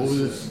that. Like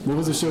what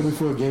was the show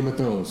before Game of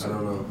Thrones? I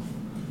don't know.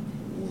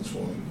 Which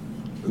one?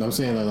 No, I'm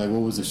saying like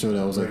what was the show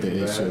that was like the Breaking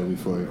hit Bad? show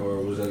before?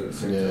 Or was that at the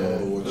same Yeah.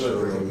 time? What I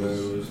show Breaking that Bad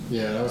was? was.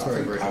 Yeah, that was I probably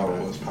think Breaking Power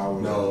Bad. was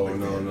Power. No, was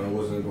it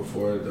wasn't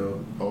before it though.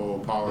 Oh,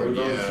 Power. It was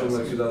Yeah. from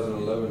like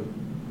 2011.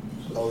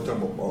 Oh, we're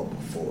talking about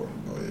before.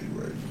 Oh yeah,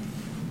 you're right.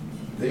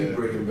 I think Yeah.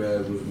 Breaking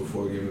Bad was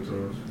before Game of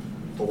Thrones.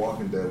 The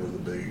Walking Dead was a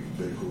big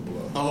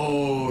hoopla.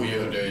 Oh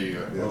yeah, there you go.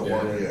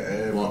 Yeah,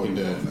 everybody Walking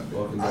was Dead. on that.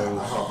 Walking I Dead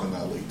was. hopped on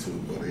that late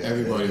too, but yeah,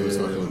 Everybody was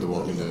yeah, fucking with The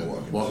Walking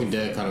Dead. Walking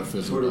Dead kind of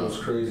fizzled Twitter out. was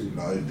crazy.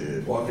 No, it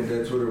did. Walking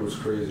Dead Twitter was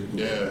crazy.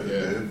 Yeah.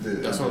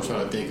 That's what I'm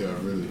trying to think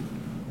of, really.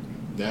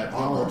 That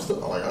I'm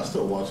still I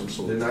still watch them.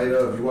 So The Night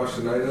of. You watched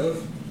The Night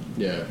of?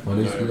 yeah.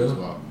 On Night HBO? as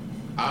well.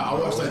 I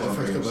watched like the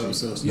first couple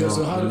episodes. Yeah.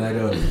 So The Night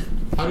of.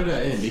 how did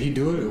that end? Did he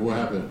do it or what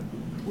happened?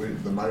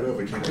 Wait, the Night of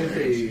it came I out.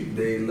 think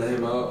they let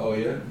him out. Oh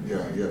yeah.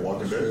 Yeah,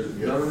 Walking Dead.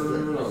 Yeah,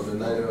 No. The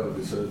Night of.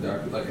 It's a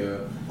like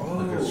a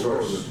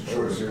short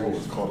series.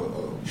 It's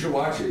called You should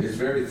watch it. It's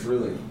very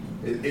thrilling.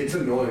 It's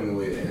annoying the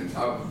way it ends.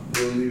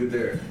 We'll leave it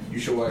there. You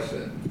should watch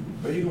that.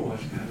 But you can watch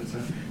it all the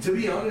time. To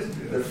be honest,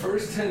 the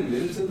first 10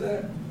 minutes of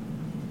that,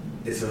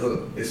 it's a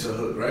hook. It's a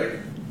hook, right?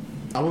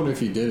 I wonder if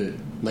he did it.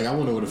 Like I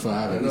wonder what the fuck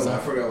happened. I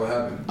forgot what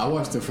happened. I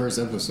watched the first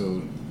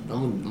episode.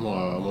 I'm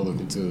gonna look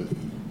into it.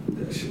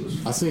 That shit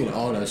was. I seen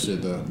all that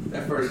shit though.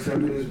 That first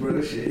 10 minutes, bro,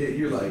 that shit hit.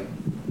 You're like,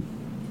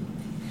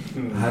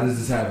 how does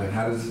this happen?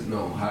 How does this?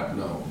 No.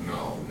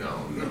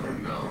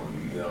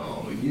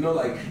 You know,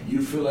 like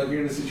you feel like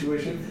you're in a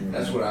situation. Mm-hmm.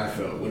 That's what I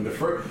felt when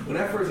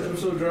that first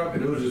episode dropped,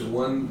 and it was just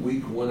 1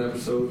 week, 1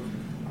 episode.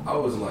 I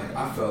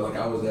felt like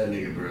I was that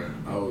nigga, bro.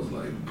 I was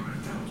like, bro,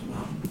 that was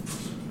my,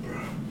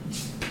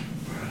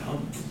 bro.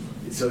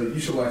 So you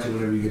should watch it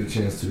whenever you get a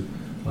chance to.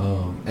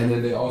 And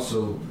then they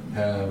also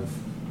have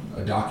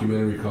a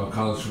documentary called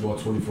College Football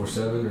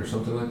 24/7 or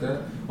something like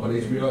that on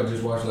HBO. I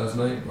just watched last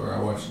night, or I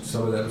watched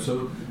some of the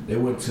episode. They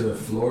went to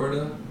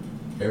Florida,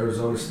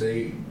 Arizona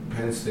State,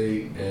 Penn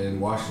State, and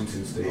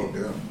Washington State. Oh,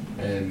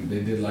 yeah. And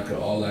they did like an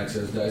all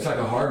access. It's like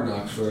a Hard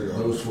Knocks for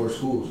those 4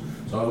 schools.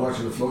 So I was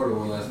watching the Florida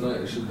one last night.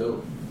 It's shit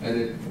dope. And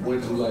it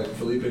went through like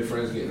Felipe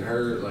Franz getting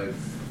hurt, like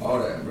all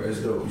that, bro. It's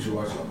dope. You should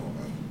watch it.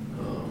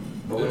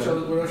 But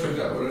what else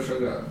you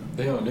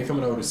got? They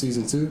coming out with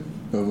season 2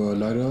 of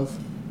Night of.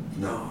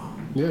 No.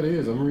 Yeah, it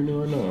is. I'm reading it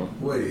right now.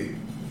 Wait.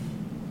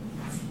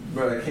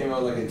 Bro, that came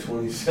out like in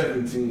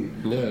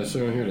 2017. Yeah, it's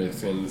showing here that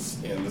it's in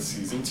the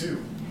season 2.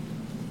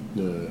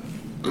 Yeah.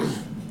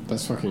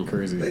 That's fucking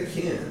crazy. They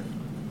can't.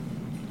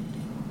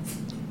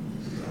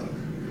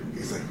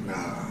 He's like,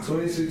 nah.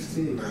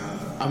 2016.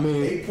 I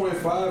mean,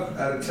 8.5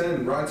 out of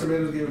 10. Rotten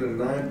Tomatoes gave it a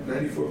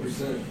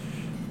 94%.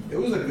 It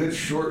was a good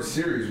short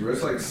series, bro.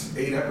 It's like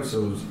 8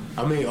 episodes.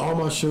 I mean, all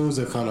my shows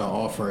are kind of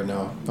off right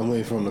now. I'm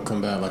waiting for them to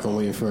come back. Like, I'm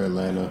waiting for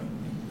Atlanta.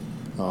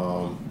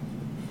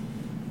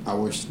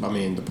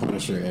 The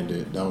Punisher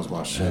ended. That was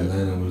my shit.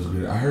 Atlanta was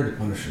good. I heard the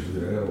Punisher's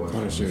good. I gotta watch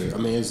Punisher. I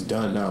mean, it's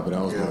done now, but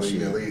that was my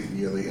shit.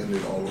 They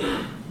ended all of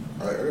them.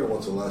 I gotta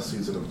watch the last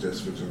season of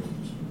Jessica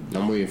Jones.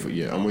 I'm waiting for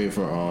The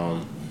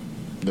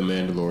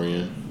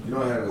Mandalorian. You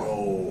know I have.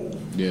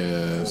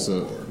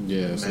 So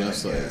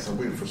that's like. I'm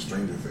waiting for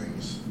Stranger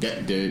Things.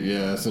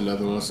 Yeah, that's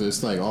another one. So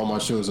it's like all my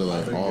shows are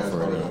like off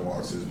right now. I don't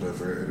watch this, but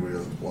for anybody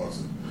else that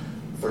watches,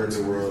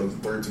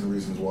 13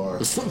 Reasons Why.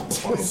 The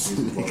final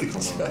season's about to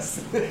come out.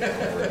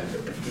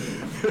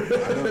 I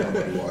know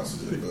nobody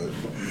watches it, but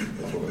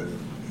that's what I do.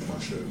 My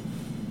shit.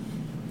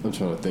 I'm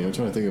trying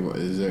to think about.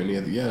 Is there any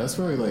other? Yeah, that's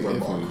probably like.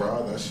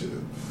 Cry. That shit is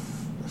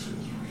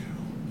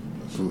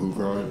real. Who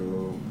cried?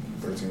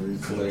 13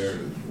 Reasons. Claire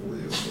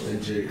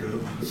and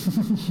Jacob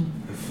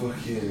and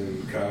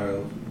fucking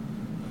Kyle.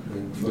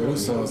 That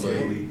sounds like.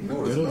 You know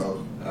what it's about?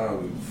 I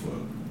don't give a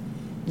fuck.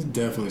 It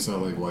definitely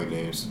sounds like white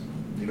names.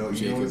 You know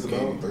what it's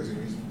about? 13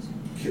 Reasons.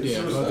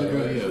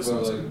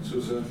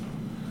 Suicide.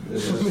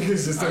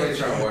 Niggas just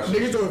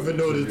niggas don't even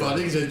know this, but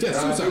niggas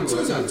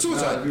just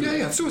suicide.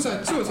 Yeah,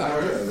 suicide.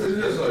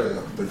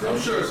 I'm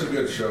sure it's a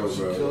good show, bro. She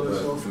killed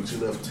herself and she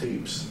left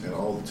tapes, and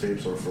all the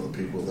tapes are for the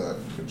people that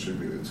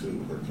contributed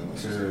to her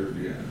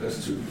killing. Yeah,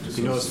 that's too.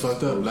 You know what's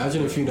fucked up?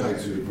 Imagine if you're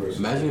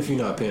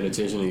not paying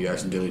attention and you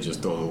accidentally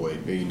just throw them away,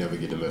 and you never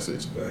get the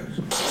message. But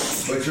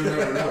you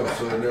never know,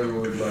 so it never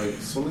would like.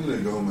 Selena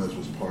Gomez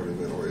was part of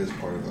it, or is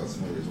part of that. That's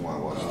the reason why I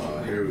watched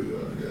it. Here we go.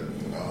 Yeah.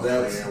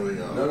 There we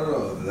go.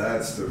 No.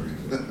 That's the reason.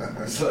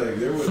 It's like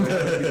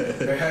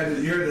there had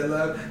to. You heard that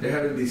loud? There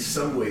had to be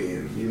some way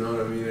in. You know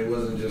what I mean? It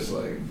wasn't just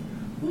like,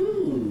 ooh. You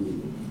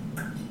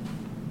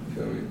know what I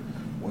mean?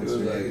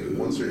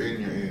 Once you're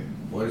in, you're in.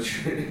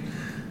 Once you're in.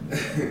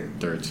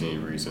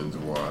 13 Reasons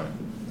Why.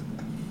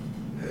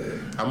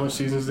 How much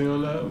seasons are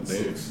on that?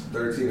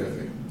 13, I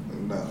think.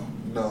 No.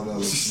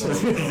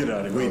 Get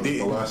out of here. Wait,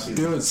 the last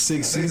season. There was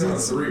 6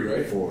 seasons? 3,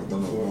 right? 4.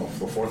 No.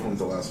 The fourth one's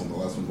the last one. The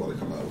last one's about to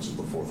come out, which is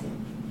the fourth one.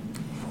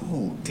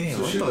 Oh, damn.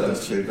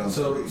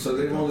 So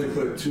they've only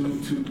put two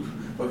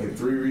fucking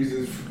 3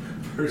 reasons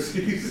per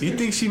season. You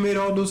think she made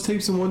all those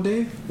tapes in one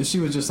day? If she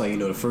was just like,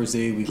 the first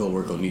day we gonna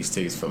work on these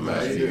tapes from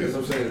last year. That's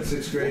what I'm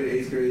saying. 6th grade,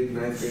 8th grade,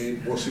 9th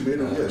grade. Well, she made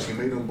them. She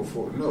made them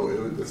before. No,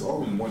 it's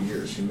all in 1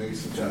 year. She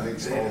makes all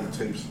the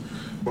tapes.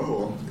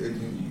 Bro,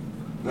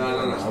 No. You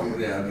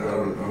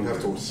have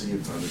to see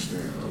it to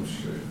understand. I'm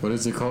sure. What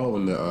is it called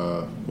when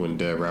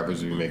the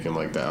rappers be making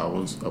like the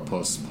albums, a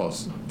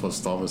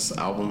posthumous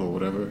album or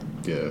whatever?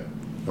 Yeah,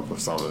 a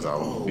posthumous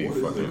album would be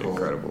fucking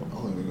incredible. I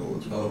don't even know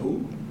what's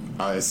who?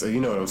 So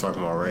you know what I'm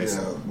talking about, right?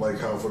 Yeah, like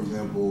how, for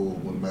example,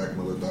 when Mac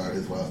Miller died,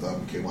 his last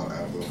album came out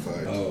after the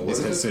fact.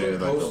 It's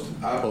considered like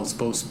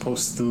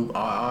post.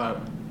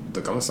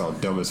 Look, I'm gonna sound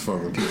dumb as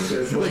fuck when people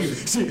say, like,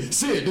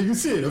 shit, nigga,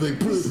 shit. I'm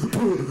like,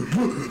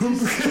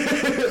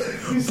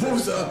 He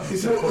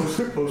said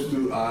post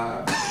to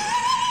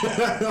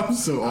I'm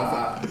so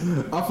off.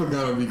 I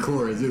forgot to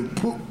record.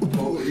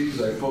 He's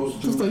like post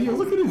to. Just like, yo,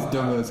 look at this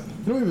dumbass.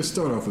 You don't even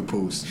start off with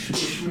post.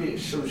 You be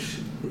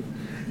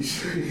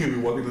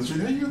walking the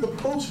street, hey, you're the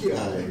post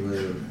guy.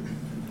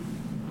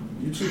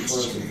 You too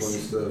funny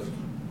stuff.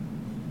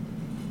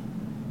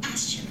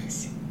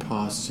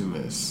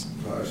 Posthumous.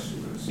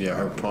 Yeah,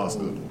 her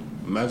posthumous.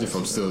 Oh. Imagine if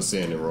I'm still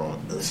saying it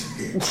wrong.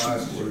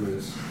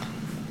 Posthumous.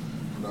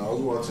 No, I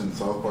was watching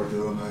South Park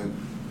the other night,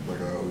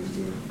 like I always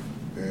do,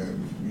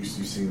 and you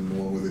seen the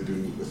one where they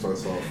do. It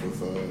starts off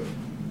with, I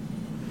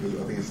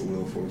think it's the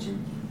Wheel of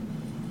Fortune,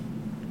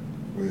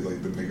 where he's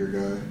like the nigger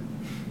guy.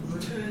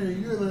 Like, hey,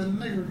 you're the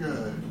nigger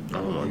guy.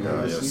 Oh my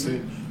god, yeah.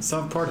 See,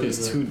 South Park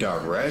is too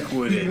direct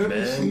with it,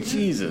 man.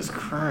 Jesus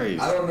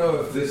Christ. I don't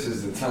know if this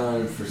is the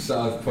time for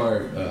South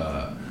Park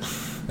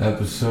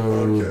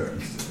episode.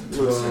 Okay.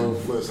 Listen.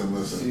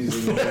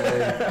 Season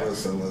 1.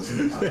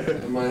 Listen. I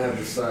might have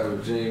to side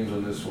with James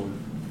on this one.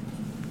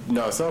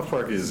 No, South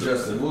Park is...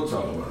 Justin, we'll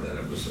talk about that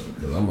episode,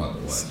 because I'm about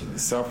to watch it.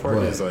 South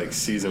Park is like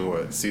season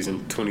what?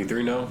 Season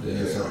 23 now?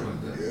 Yeah, something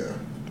like that. Yeah.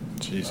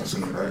 Jesus I've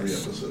seen every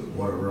Christ. episode.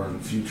 What a run,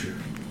 future.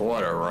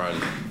 What a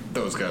run.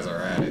 Those guys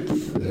are at it.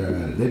 They're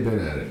at it. They've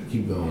been at it.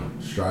 Keep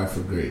going. Strive for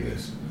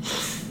greatness.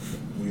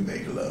 We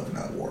make love,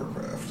 not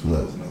Warcraft.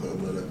 Love. That was another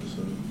lit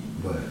episode.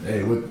 But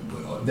hey,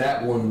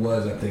 that one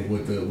was, I think,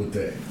 with the when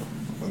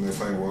they're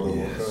playing World of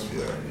Warcraft.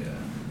 Yeah.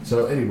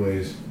 So,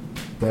 anyways,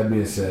 that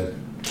being said,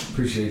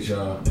 appreciate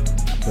y'all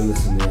for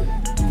listening.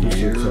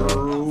 Appreciate y'all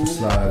for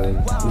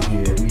sliding. We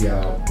here. We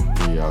out.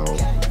 We out.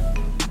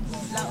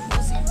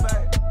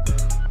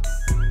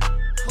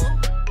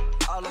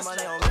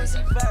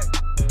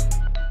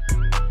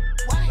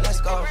 Let's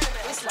go.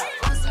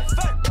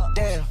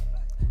 Damn,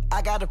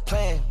 I got a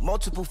plan,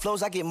 multiple Multiple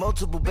flows, I get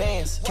multiple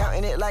bands.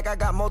 Counting it like I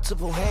got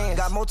multiple hands.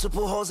 Got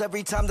multiple holes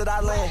every time that I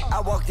land. I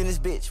walked in this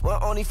bitch, well,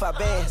 only 5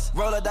 bands.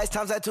 Roll a dice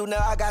times that 2,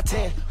 now I got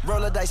 10.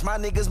 Roll a dice, my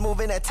niggas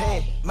moving at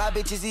 10. My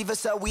bitches either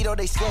sell weed or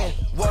they scan.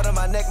 Water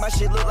my neck, my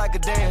shit look like a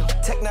dam.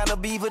 Tech 9 a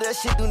beaver, that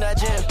shit do not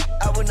jam.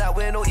 I would not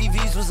wear no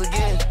EVs was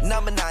again.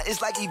 Number 9,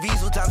 it's like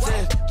EVs with times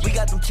 10. We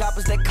got them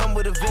choppers that come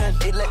with a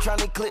VIN.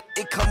 Electronic clip,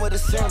 it come with a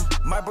sim.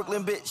 My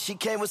Brooklyn bitch, she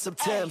came with some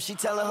Tim. She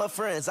telling her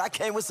friends, I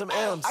came with some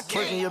M's. I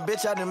working your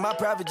bitch out in my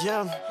private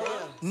gym.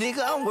 Nigga,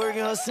 I'm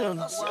working her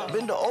sims.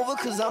 Bend her over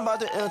cause I'm about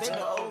to enter.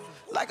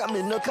 Like I'm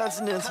in no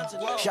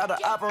continental. Shot a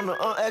op on the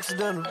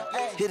unaccidental.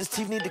 Hit his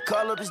teeth, need to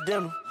call up his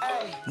dental.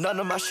 None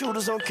of my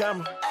shooters on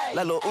camera.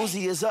 Like Lil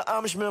Uzi is a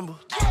Amish member.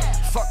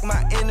 Fuck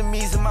my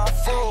enemies and my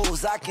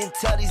foes. I can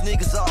tell these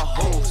niggas are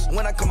hoes.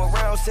 When I come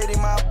around, say they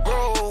my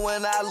bro.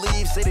 When I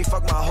leave, say they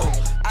fuck my hoe.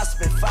 I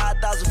spent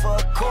 5,000 for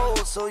a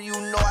cold, so you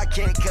know I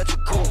can't catch a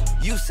cold.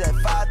 You said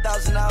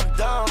 5,000, I'm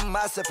dumb.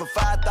 I said for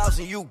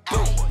 5,000, you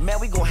broke. Man,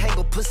 we gon' hang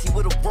a pussy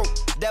with a rope.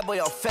 That boy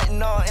all fat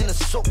and all in the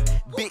soap.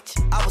 Bitch,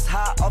 I was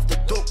high off the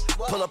dope.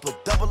 Pull up a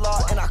double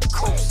R and I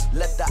coast.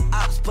 Let the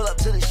ops pull up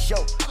to the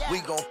show. We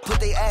gon' put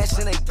they ass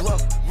in they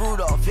glove.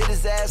 Rudolph hit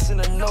his ass in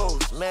the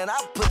nose. Man, I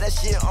put that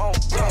shit on.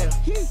 Damn.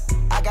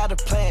 I got a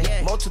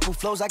plan. Multiple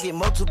flows, I get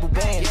multiple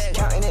bands.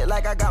 Counting it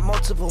like I got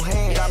multiple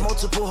hands. Got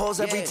multiple holes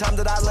every time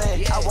that I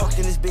land. I walked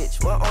in this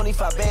bitch, well, only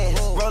 5 bands.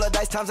 Roll a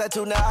dice times that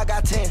 2, now I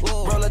got 10.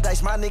 Roll a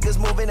dice, my niggas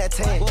moving at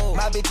 10.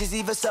 My bitches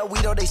either sell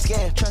weed or they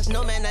scam. Trust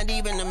no man, not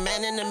even the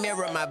man in the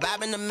mirror. My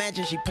vibe in the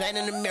mansion, she playing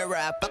in the mirror.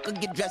 I fuck her,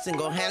 get dressed and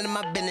go handle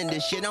my business.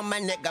 This shit on my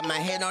neck, got my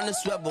head on the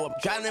swivel. I'm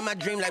drowning in my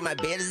dream like my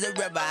bed is a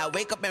river. I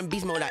wake up in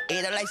beast mode, I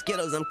ate it like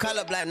Skittles. I'm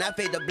colorblind, I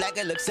fade the black,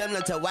 it looks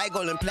similar to white,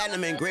 gold, and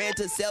platinum, and gray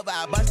to silver.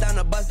 I bust down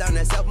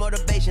that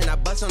self-motivation. I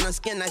bust on her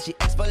skin, now she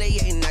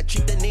exfoliating. I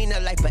treat the Nina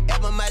like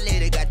forever my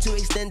lady. Got 2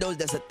 extendos,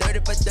 that's a 30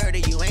 for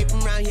 30. You ain't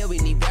from around here, we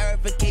need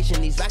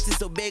verification. These rocks is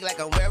so big like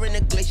I'm wearing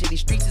a glacier.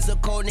 These streets is so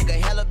cold, nigga,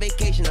 hella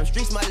vacation. I'm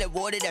street smart, lit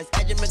water, that's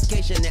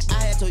education. And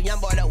I had told young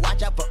boy to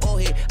watch out for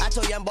old head. I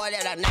told young boy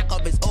that I knock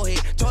off his old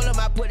head. Told him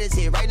I put his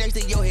head right next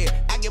to your head.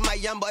 I give my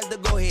young boys the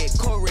go ahead.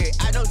 Cold red,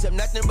 I don't sip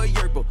nothing but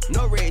yerba.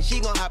 No red, she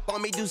gon' hop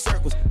on me, do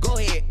circles. Go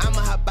ahead, I'ma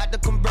hop out the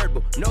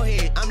convertible. No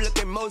head, I'm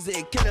looking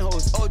mosaic, killing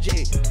hoes, OJ.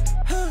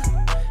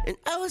 And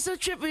I was so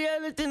trippy, I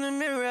looked in the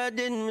mirror, I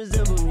didn't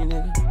resemble me,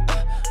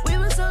 nigga. We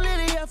were so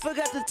litty, I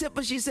forgot to tip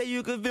her, she said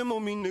you could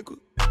Venmo me, nigga.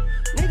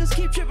 Niggas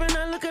keep tripping,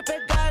 I look up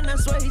at God, and I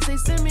swear he say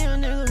send me a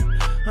nigga.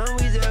 I'm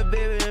Weezy,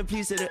 baby, and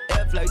please to the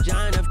F like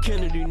John F.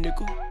 Kennedy,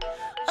 nigga.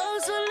 I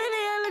was so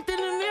litty, I looked in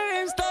the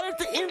mirror and started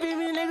to envy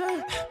me,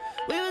 nigga.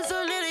 We were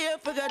so litty, I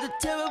forgot to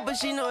tell her, but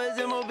she know it's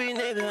MOB,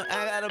 nigga.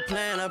 I got a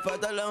plan, I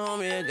fucked a little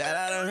homie, it got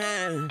out of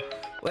hand.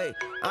 Wait,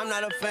 I'm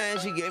not a fan,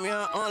 she gave me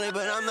her only,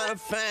 but I'm not a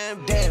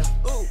fan. Damn,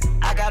 ooh,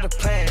 I got a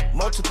plan.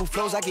 Multiple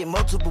flows, I get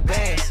multiple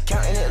bands.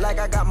 Counting it like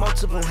I got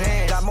multiple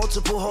hands. Got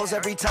multiple holes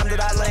every time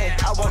that I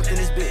land. I walked in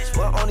this bitch,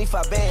 well, only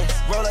 5 bands.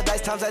 Roll a dice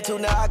times that 2,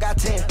 now I got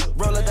 10.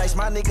 Roll a dice,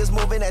 my niggas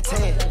moving at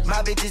 10.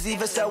 My bitches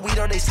either sell weed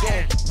or they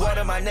scam.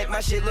 Water my neck, my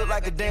shit look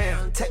like a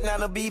dam. Tech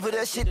 9 a beaver,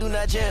 that shit do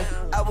not jam.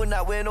 I would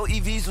not wear no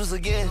EVs was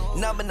again.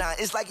 Number 9,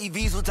 it's like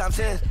EVs with times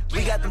 10.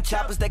 We got them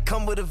choppers that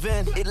come with a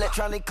VIN.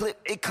 Electronic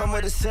clip, it come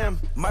with a sim.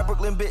 My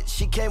Brooklyn bitch,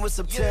 she came with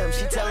some Tim.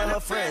 She telling her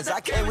friends, I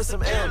came with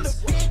some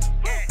M's.